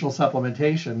nutritional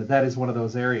supplementation, that is one of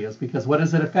those areas. Because what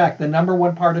does it affect? The number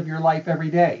one part of your life every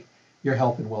day, your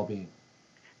health and well-being.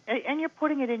 And you're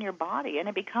putting it in your body, and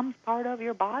it becomes part of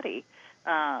your body.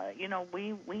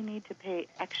 We need to pay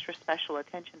extra special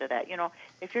attention to that.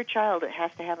 If your child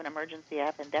has to have an emergency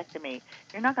appendectomy,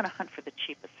 you're not going to hunt for the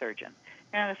cheapest surgeon.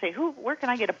 You're going to say, where can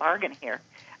I get a bargain here?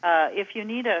 If you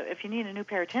need a new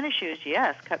pair of tennis shoes,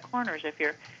 yes, cut corners. If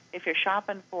you're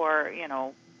shopping for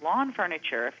lawn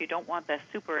furniture, if you don't want that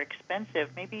super expensive,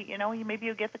 maybe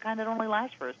you get the kind that only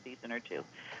lasts for a season or 2,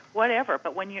 whatever.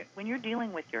 But when you're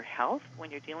dealing with your health,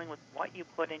 when you're dealing with what you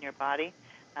put in your body,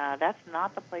 that's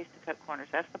not the place to cut corners.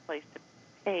 That's the place to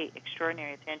pay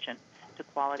extraordinary attention to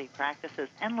quality practices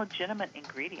and legitimate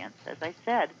ingredients. As I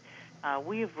said,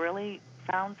 we've really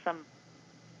found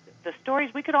the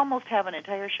stories. We could almost have an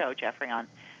entire show, Jeffrey, on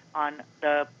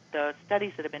the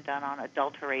studies that have been done on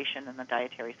adulteration in the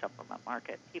dietary supplement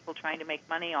market. People trying to make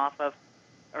money off of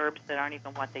herbs that aren't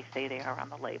even what they say they are on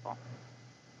the label.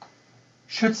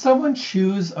 Should someone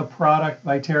choose a product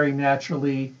by Terry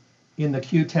Naturally in the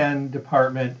Q10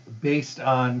 department based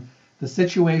on the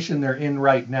situation they're in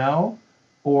right now,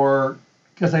 or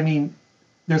because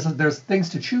there's things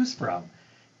to choose from?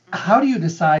 How do you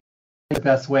decide the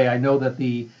best way? I know that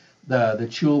the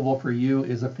chewable for you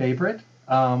is a favorite,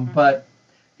 but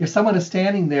if someone is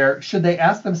standing there, should they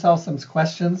ask themselves some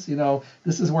questions?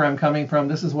 This is where I'm coming from.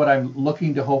 This is what I'm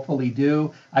looking to hopefully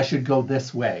do. I should go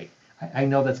this way. I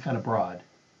know that's kind of broad.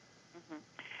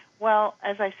 Well,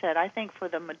 as I said, I think for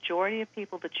the majority of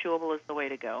people, the chewable is the way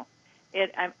to go.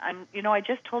 I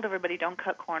just told everybody don't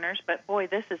cut corners, but boy,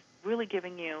 this is really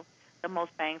giving you the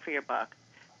most bang for your buck.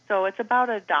 So it's about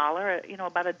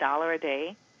 $1 a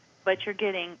day, but you're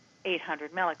getting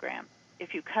 800 milligrams.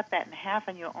 If you cut that in half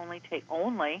and you only take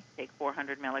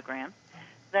 400 milligrams,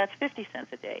 that's 50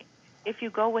 cents a day. If you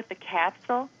go with the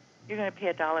capsule, you're going to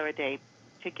pay $1 a day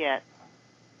to get,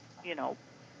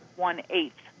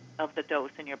 1/8 of the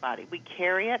dose in your body. We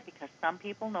carry it because some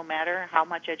people, no matter how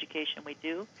much education we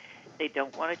do, they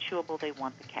don't want a chewable, they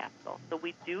want the capsule. So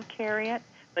we do carry it,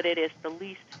 but it is the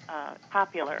least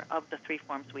popular of the three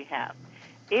forms we have.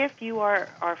 If you are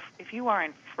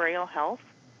in frail health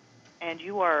and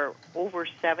you are over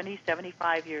 70,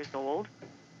 75 years old,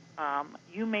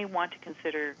 you may want to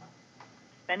consider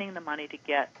spending the money to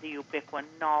get the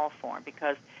ubiquinol form,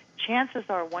 because chances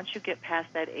are once you get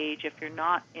past that age, if you're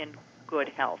not in good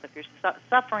health, if you're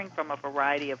suffering from a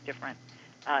variety of different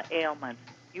ailments,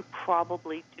 you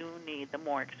probably do need the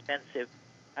more expensive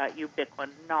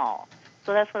ubiquinol.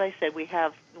 So that's what I said.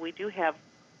 We do have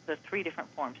the three different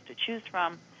forms to choose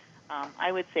from.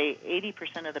 I would say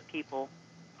 80% of the people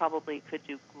probably could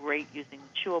do great using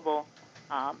the chewable.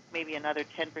 Maybe another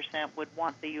 10% would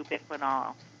want the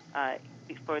ubiquinol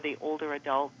for the older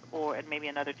adults, and maybe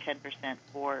another 10%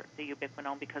 for the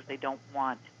ubiquinol because they don't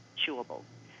want chewables.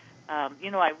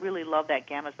 I really love that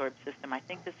GammaZorb system. I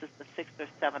think this is the 6th or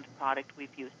 7th product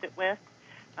we've used it with.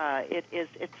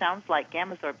 It sounds like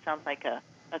GammaZorb sounds like a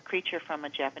creature from a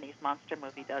Japanese monster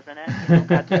movie, doesn't it?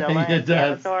 Godzilla and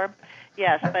GammaZorb.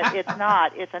 Yes, but it's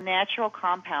not. It's a natural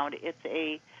compound. It's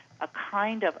a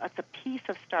piece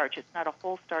of starch. It's not a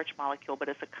whole starch molecule, but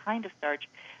it's a kind of starch.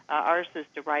 Ours is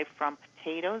derived from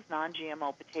potatoes,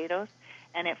 non-GMO potatoes,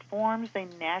 and it forms a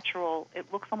natural, it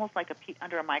looks almost like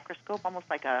under a microscope, almost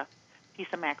like a piece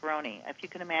of macaroni. If you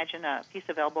can imagine a piece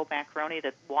of elbow macaroni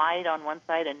that's wide on one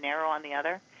side and narrow on the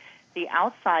other, the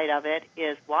outside of it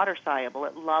is water-soluble.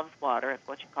 It loves water. It's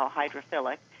what you call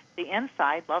hydrophilic. The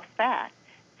inside loves fat.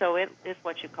 So it is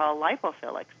what you call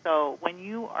lipophilic. So when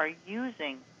you are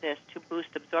using this to boost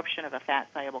absorption of a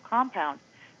fat-soluble compound,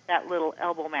 that little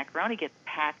elbow macaroni gets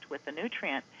packed with the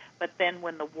nutrient. But then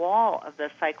when the wall of the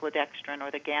cyclodextrin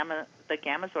or the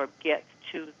GammaZorb gets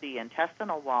to the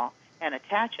intestinal wall and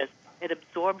attaches, it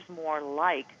absorbs more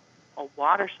like a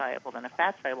water-soluble than a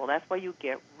fat-soluble. That's why you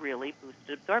get really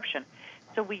boosted absorption.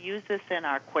 So we use this in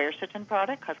our quercetin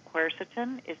product because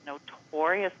quercetin is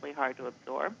notoriously hard to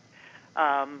absorb.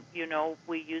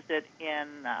 We use it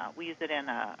in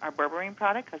our berberine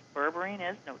product because berberine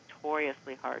is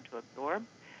notoriously hard to absorb.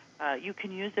 You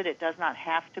can use it. It does not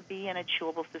have to be in a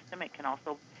chewable system. It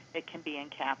can be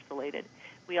encapsulated.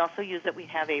 We also use it. We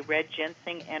have a red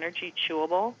ginseng energy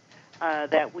chewable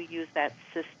that we use that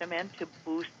system in to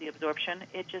boost the absorption.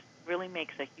 It just really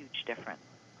makes a huge difference,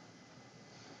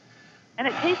 and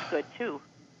it tastes good too.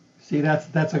 See,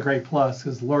 that's a great plus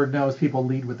because Lord knows people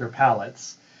lead with their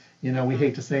palates. We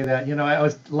hate to say that. I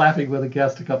was laughing with a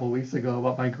guest a couple of weeks ago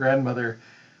about my grandmother.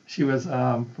 She was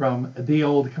from the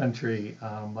old country,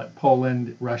 like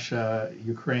Poland, Russia,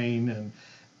 Ukraine, and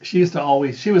she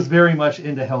was very much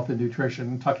into health and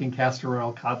nutrition, tucking castor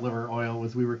oil, cod liver oil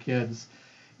as we were kids.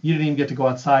 You didn't even get to go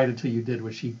outside until you did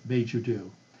what she made you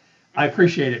do. I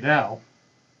appreciate it now.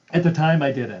 At the time,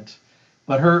 I didn't.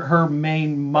 But her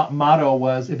main motto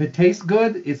was, if it tastes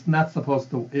good, it's not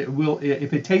supposed to.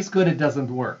 If it tastes good, it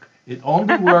doesn't work. It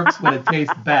only works when it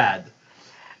tastes bad.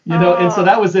 And so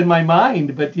that was in my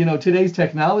mind. But today's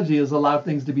technology has allowed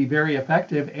things to be very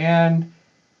effective and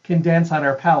can dance on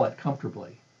our palate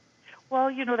comfortably.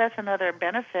 Well, that's another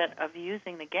benefit of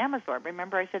using the GammaZorb.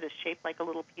 Remember I said it's shaped like a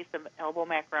little piece of elbow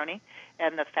macaroni,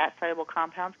 and the fat-soluble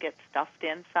compounds get stuffed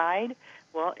inside.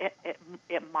 Well,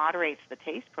 it moderates the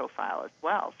taste profile as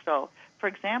well. So, for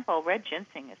example, red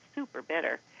ginseng is super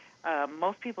bitter.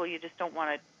 Most people, you just don't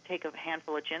want to take a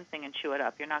handful of ginseng and chew it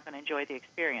up. You're not going to enjoy the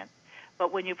experience.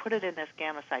 But when you put it in this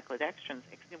gamma-cyclodextrins,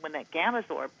 when that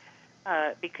GammaZorb,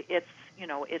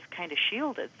 it's kind of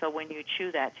shielded. So when you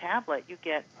chew that tablet, you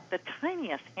get the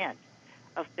tiniest hint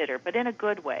of bitter, but in a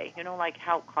good way. Like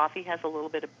how coffee has a little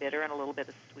bit of bitter and a little bit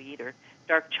of sweet, or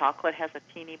dark chocolate has a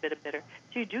teeny bit of bitter.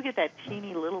 So you do get that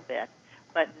teeny little bit,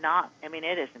 but not,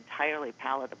 it is entirely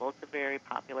palatable. It's a very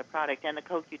popular product. And the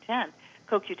CoQ10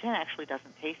 actually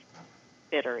doesn't taste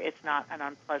bitter. It's not an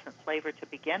unpleasant flavor to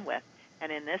begin with.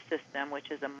 And in this system,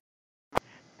 which is I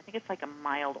think it's like a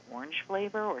mild orange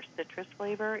flavor or citrus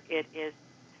flavor, it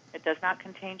does not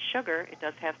contain sugar. It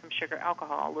does have some sugar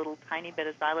alcohol, a little tiny bit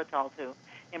of xylitol to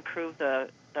improve the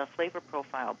flavor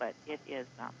profile, but it is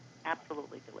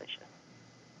absolutely delicious.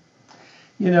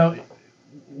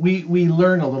 We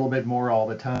learn a little bit more all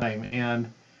the time,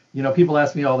 and people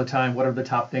ask me all the time, what are the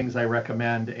top things I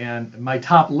recommend? And my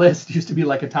top list used to be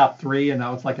like a top 3, and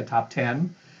now it's like a top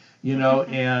 10.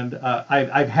 And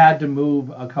I've had to move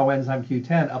a coenzyme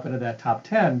Q10 up into that top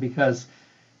 10 because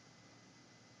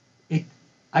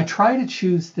I try to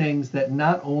choose things that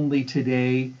not only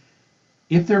today,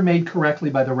 if they're made correctly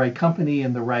by the right company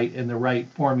and the right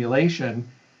formulation,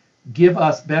 give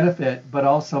us benefit, but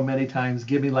also many times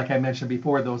give me, like I mentioned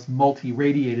before, those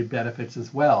multi-radiated benefits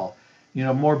as well.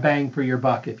 More bang for your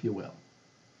buck, if you will.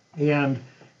 And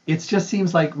it just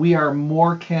seems like we are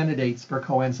more candidates for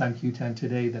coenzyme Q10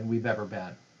 today than we've ever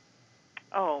been.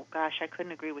 Oh, gosh, I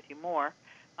couldn't agree with you more.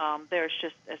 There's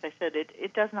just, as I said,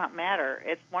 it does not matter.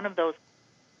 It's one of those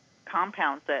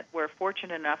compounds that we're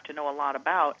fortunate enough to know a lot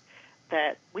about,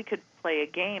 that we could play a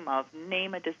game of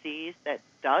name a disease that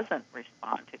doesn't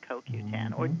respond to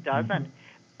CoQ10 or doesn't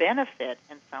benefit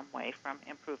in some way from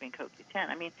improving CoQ10.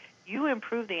 I mean, you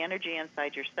improve the energy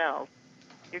inside your cells,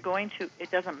 you're going to,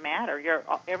 it doesn't matter.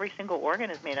 Every single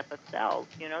organ is made up of cells.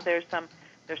 There's some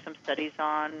studies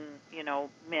on,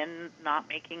 men not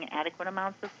making adequate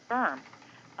amounts of sperm,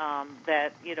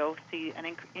 that see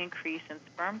an increase in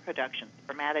sperm production,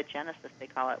 spermatogenesis they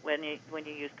call it, when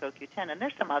you use CoQ10. And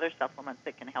there's some other supplements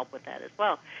that can help with that as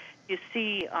well. You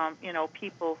see,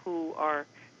 people who are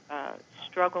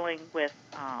struggling with,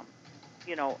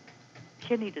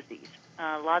 kidney disease.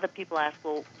 A lot of people ask,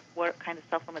 well, what kind of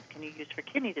supplements can you use for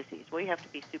kidney disease? Well, you have to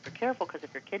be super careful, because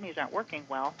if your kidneys aren't working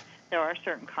well, there are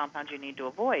certain compounds you need to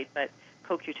avoid, but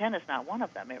CoQ10 is not one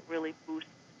of them. It really boosts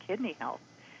kidney health.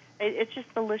 It's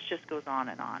just, the list just goes on.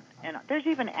 And there's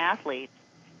even athletes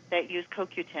that use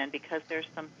CoQ10 because there's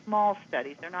some small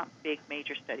studies. They're not big,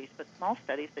 major studies, but small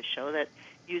studies that show that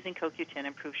using CoQ10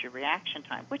 improves your reaction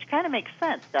time, which kind of makes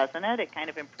sense, doesn't it? It kind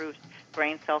of improves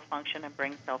brain cell function and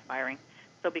brain cell firing.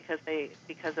 So because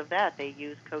of that, they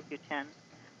use CoQ10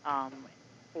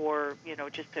 for,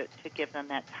 just to give them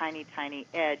that tiny, tiny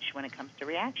edge when it comes to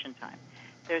reaction time.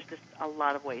 There's just a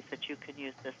lot of ways that you can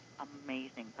use this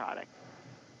amazing product.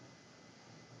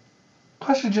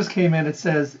 Question just came in. It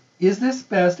says, is this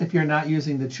best if you're not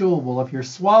using the chewable, if you're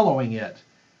swallowing it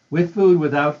with food,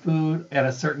 without food, at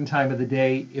a certain time of the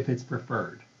day, if it's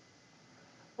preferred?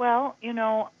 Well,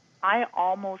 I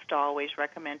almost always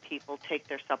recommend people take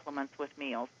their supplements with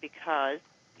meals because,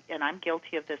 and I'm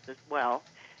guilty of this as well,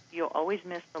 you'll always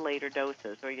miss the later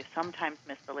doses, or you sometimes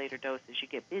miss the later doses. You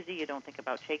get busy, you don't think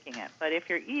about taking it. But if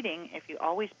you're eating, if you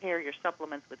always pair your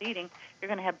supplements with eating, you're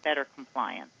going to have better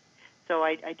compliance. So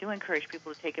I do encourage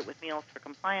people to take it with meals for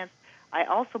compliance. I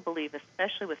also believe,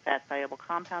 especially with fat-soluble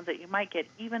compounds, that you might get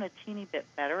even a teeny bit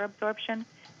better absorption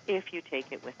if you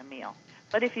take it with a meal.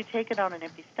 But if you take it on an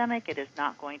empty stomach, it is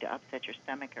not going to upset your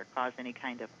stomach or cause any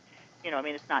kind of,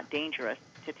 it's not dangerous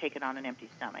to take it on an empty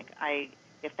stomach.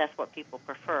 If that's what people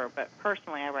prefer. But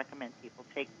personally, I recommend people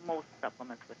take most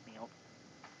supplements with meals.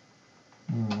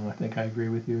 I think I agree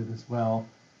with you as well.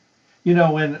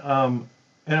 And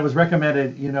it was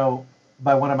recommended,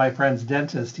 by one of my friend's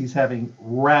dentists. He's having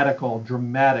radical,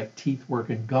 dramatic teeth work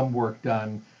and gum work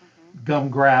done, gum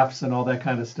grafts and all that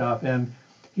kind of stuff. And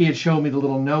he had shown me the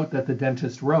little note that the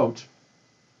dentist wrote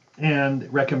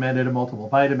and recommended a multiple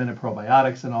vitamin and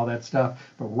probiotics and all that stuff.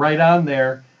 But right on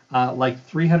there, like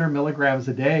 300 milligrams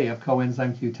a day of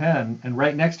coenzyme Q10, and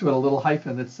right next to it a little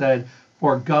hyphen that said,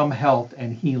 for gum health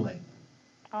and healing.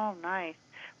 Oh, nice.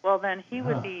 Well, then he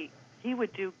would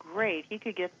do great. He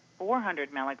could get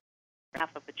 400 milligrams,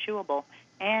 half of a chewable,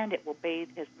 and it will bathe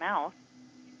his mouth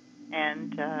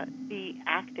and be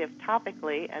active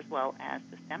topically as well as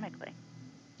systemically.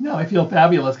 No, I feel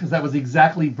fabulous because that was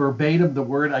exactly verbatim the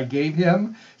word I gave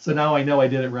him. So now I know I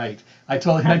did it right. I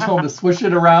told him to swish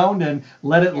it around and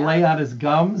let it lay on his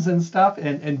gums and stuff,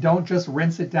 and don't just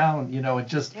rinse it down. And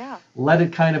just let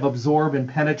it kind of absorb and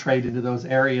penetrate into those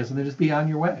areas, and then just be on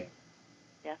your way.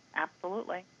 Yes,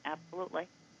 absolutely, absolutely.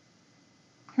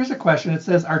 Here's a question. It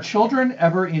says, are children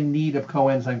ever in need of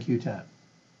coenzyme Q10?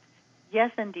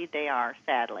 Yes, indeed they are,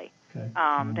 sadly. Okay.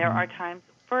 There are times,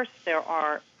 first, there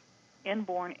are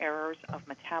inborn errors of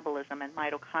metabolism and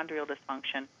mitochondrial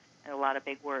dysfunction, and a lot of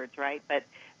big words, right? But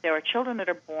there are children that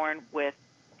are born with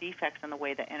defects in the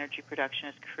way that energy production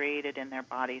is created in their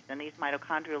bodies, and these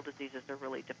mitochondrial diseases are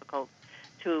really difficult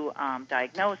to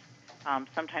diagnose.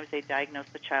 Sometimes they diagnose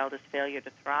the child as failure to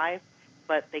thrive,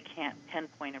 but they can't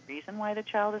pinpoint a reason why the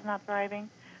child is not thriving.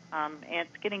 And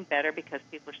it's getting better because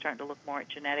people are starting to look more at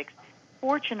genetics.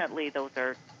 Fortunately, those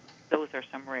are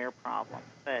some rare problems.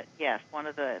 But yes, one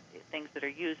of the things that are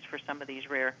used for some of these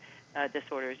rare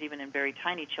disorders, even in very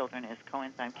tiny children, is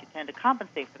coenzyme Q10 to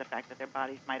compensate for the fact that their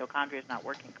body's mitochondria is not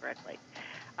working correctly.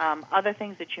 Other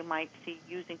things that you might see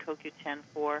using CoQ10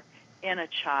 for in a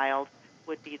child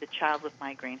would be the child with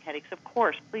migraine headaches. Of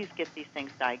course, please get these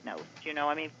things diagnosed.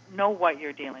 Know what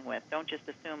you're dealing with. Don't just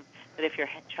assume that if your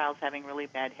child's having really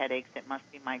bad headaches, it must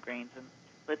be migraines and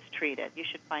let's treat it. You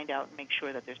should find out and make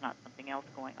sure that there's not something else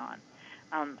going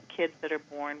on. Kids that are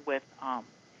born with,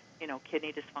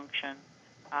 kidney dysfunction,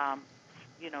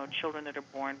 children that are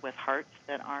born with hearts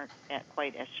that aren't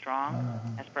quite as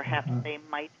strong as perhaps they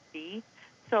might be.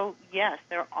 So yes,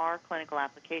 there are clinical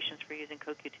applications for using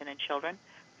CoQ10 in children.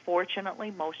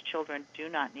 Fortunately, most children do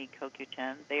not need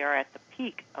CoQ10. They are at the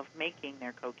peak of making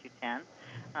their CoQ10.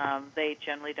 They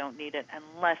generally don't need it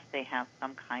unless they have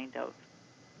some kind of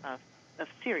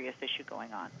serious issue going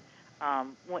on.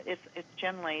 It's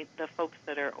generally the folks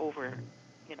that are over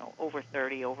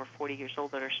 30, over 40 years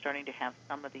old that are starting to have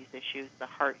some of these issues, the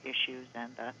heart issues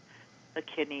and the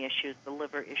kidney issues, the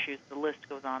liver issues, the list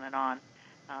goes on and on.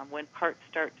 When parts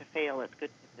start to fail, it's good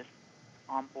to get this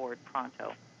on board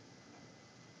pronto.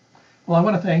 Well, I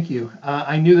want to thank you.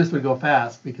 I knew this would go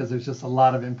fast because there's just a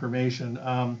lot of information.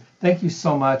 Thank you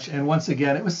so much. And once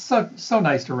again, it was so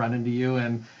nice to run into you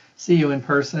and see you in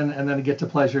person, and then get the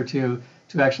pleasure to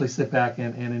actually sit back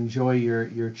and enjoy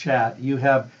your chat. You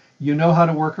know how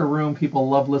to work a room. People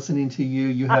love listening to you.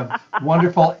 You have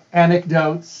wonderful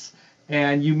anecdotes,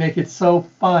 and you make it so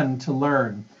fun to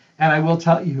learn. And I will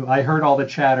tell you, I heard all the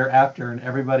chatter after, and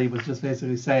everybody was just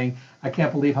basically saying, I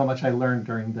can't believe how much I learned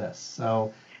during this.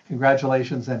 So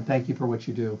congratulations, and thank you for what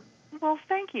you do. Well,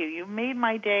 thank you. You made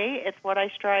my day. It's what I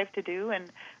strive to do, and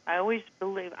I always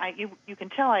believe, you can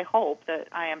tell, I hope, that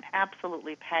I am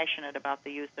absolutely passionate about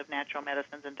the use of natural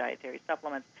medicines and dietary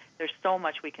supplements. There's so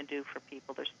much we can do for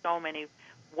people. There's so many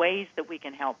ways that we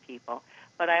can help people.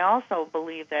 But I also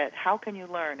believe that how can you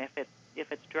learn if it's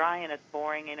dry and it's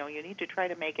boring? You need to try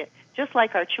to make it just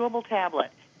like our chewable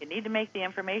tablet. You need to make the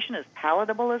information as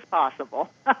palatable as possible.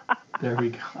 There we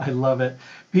go. I love it.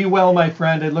 Be well, my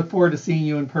friend. I look forward to seeing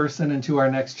you in person and to our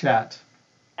next chat.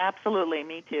 Absolutely.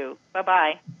 Me too.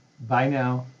 Bye-bye. Bye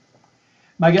now.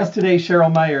 My guest today,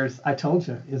 Cheryl Myers. I told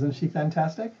you, isn't she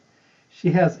fantastic?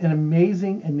 She has an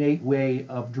amazing innate way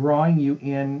of drawing you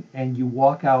in, and you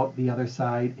walk out the other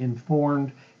side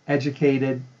informed,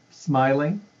 educated,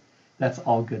 smiling. That's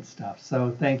all good stuff.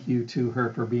 So thank you to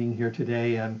her for being here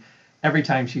today, and every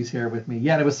time she's here with me.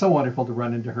 Yeah, and it was so wonderful to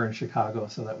run into her in Chicago,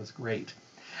 so that was great.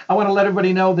 I want to let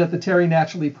everybody know that the Terry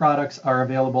Naturally products are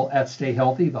available at Stay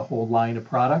Healthy, the whole line of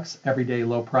products, everyday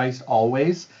low priced,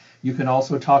 always. You can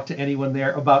also talk to anyone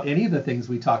there about any of the things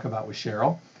we talk about with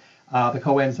Cheryl. The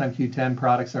Coenzyme Q10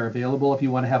 products are available. If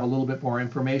you want to have a little bit more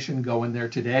information, go in there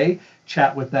today,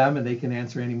 chat with them, and they can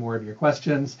answer any more of your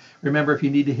questions. Remember, if you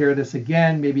need to hear this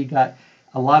again, maybe you got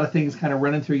a lot of things kind of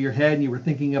running through your head and you were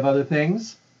thinking of other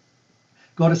things,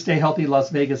 go to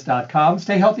StayHealthyLasVegas.com.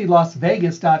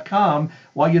 StayHealthyLasVegas.com.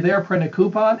 While you're there, print a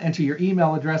coupon, enter your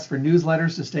email address for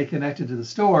newsletters to stay connected to the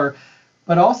store,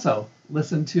 but also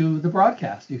listen to the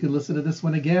broadcast. You can listen to this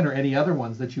one again or any other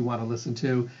ones that you want to listen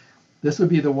to. This would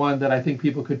be the one that I think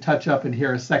people could touch up and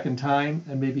hear a second time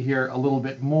and maybe hear a little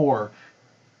bit more,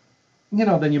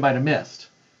 than you might have missed.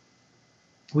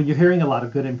 When you're hearing a lot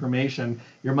of good information,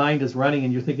 your mind is running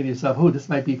and you're thinking to yourself, oh, this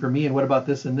might be for me, and what about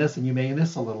this and this, and you may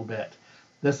miss a little bit.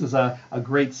 This is a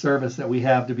great service that we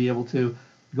have to be able to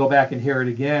go back and hear it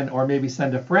again, or maybe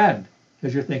send a friend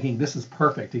because you're thinking this is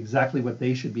perfect, exactly what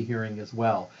they should be hearing as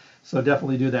well. So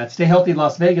definitely do that.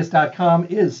 StayHealthyLasVegas.com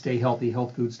is Stay Healthy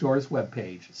Health Food Store's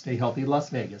webpage,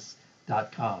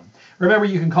 StayHealthyLasVegas.com. Remember,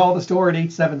 you can call the store at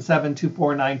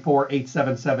 877-2494,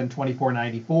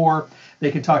 877-2494. They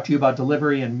can talk to you about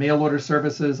delivery and mail order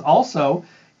services. Also,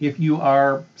 if you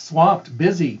are swamped,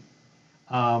 busy,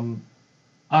 on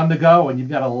the go, and you've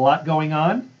got a lot going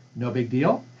on, no big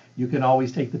deal. You can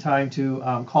always take the time to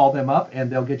call them up, and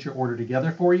they'll get your order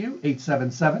together for you,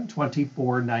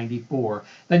 877-2494.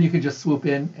 Then you can just swoop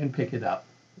in and pick it up.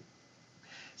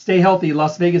 Stay Healthy,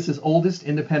 Las Vegas's oldest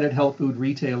independent health food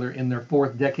retailer in their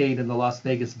 4th decade in the Las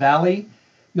Vegas Valley.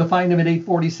 You'll find them at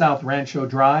 840 South Rancho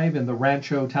Drive in the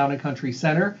Rancho Town and Country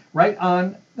Center, right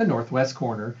on the northwest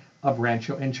corner of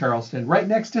Rancho and Charleston, right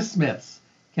next to Smith's.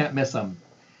 Can't miss them.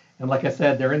 And like I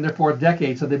said, they're in their 4th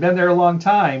decade, so they've been there a long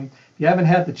time. If you haven't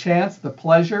had the chance, the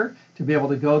pleasure to be able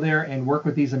to go there and work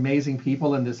with these amazing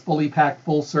people in this fully packed,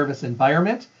 full-service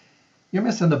environment, you're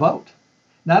missing the boat.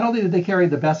 Not only did they carry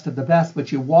the best of the best,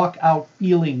 but you walk out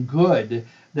feeling good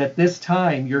that this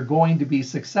time you're going to be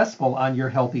successful on your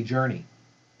healthy journey.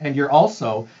 And you're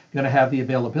also going to have the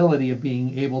availability of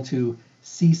being able to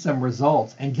see some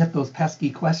results and get those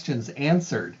pesky questions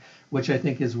answered, which I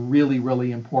think is really,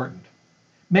 really important.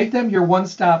 Make them your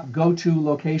one-stop go-to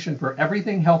location for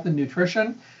everything health and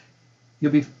nutrition.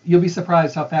 You'll be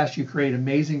surprised how fast you create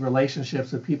amazing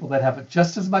relationships with people that have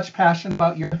just as much passion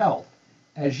about your health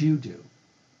as you do.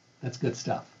 That's good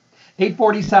stuff.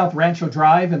 840 South Rancho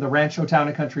Drive in the Rancho Town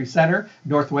and Country Center,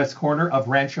 northwest corner of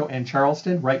Rancho and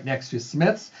Charleston, right next to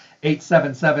Smith's,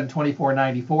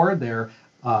 877-2494. Their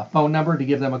phone number to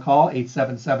give them a call,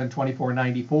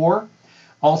 877-2494.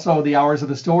 Also, the hours of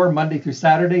the store, Monday through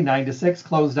Saturday, 9 to 6,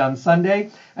 closed on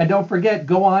Sunday. And don't forget,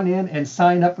 go on in and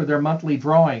sign up for their monthly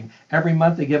drawing. Every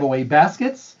month they give away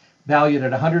baskets valued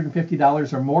at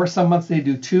 $150 or more. Some months they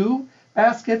do 2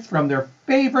 baskets from their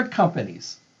favorite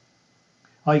companies.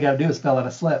 All you got to do is fill out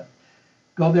a slip.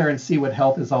 Go there and see what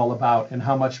health is all about and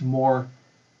how much more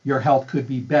your health could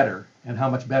be better and how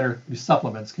much better your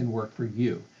supplements can work for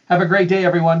you. Have a great day,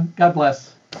 everyone. God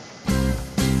bless.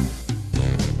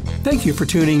 Thank you for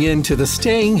tuning in to the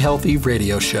Staying Healthy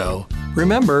Radio Show.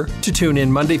 Remember to tune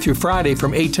in Monday through Friday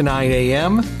from 8 to 9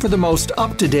 a.m. for the most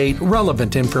up-to-date,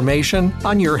 relevant information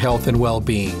on your health and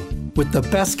well-being, with the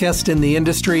best guest in the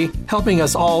industry helping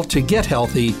us all to get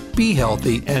healthy, be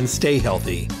healthy, and stay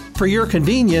healthy. For your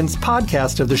convenience,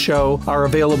 podcasts of the show are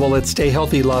available at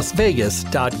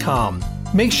stayhealthylasvegas.com.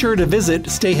 Make sure to visit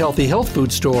Stay Healthy Health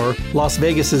Food Store, Las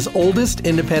Vegas's oldest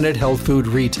independent health food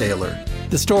retailer.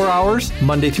 The store hours,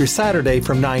 Monday through Saturday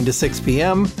from 9 to 6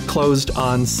 p.m., closed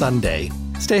on Sunday.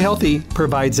 Stay Healthy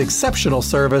provides exceptional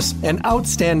service and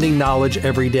outstanding knowledge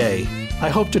every day. I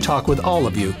hope to talk with all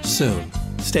of you soon.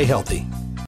 Stay healthy.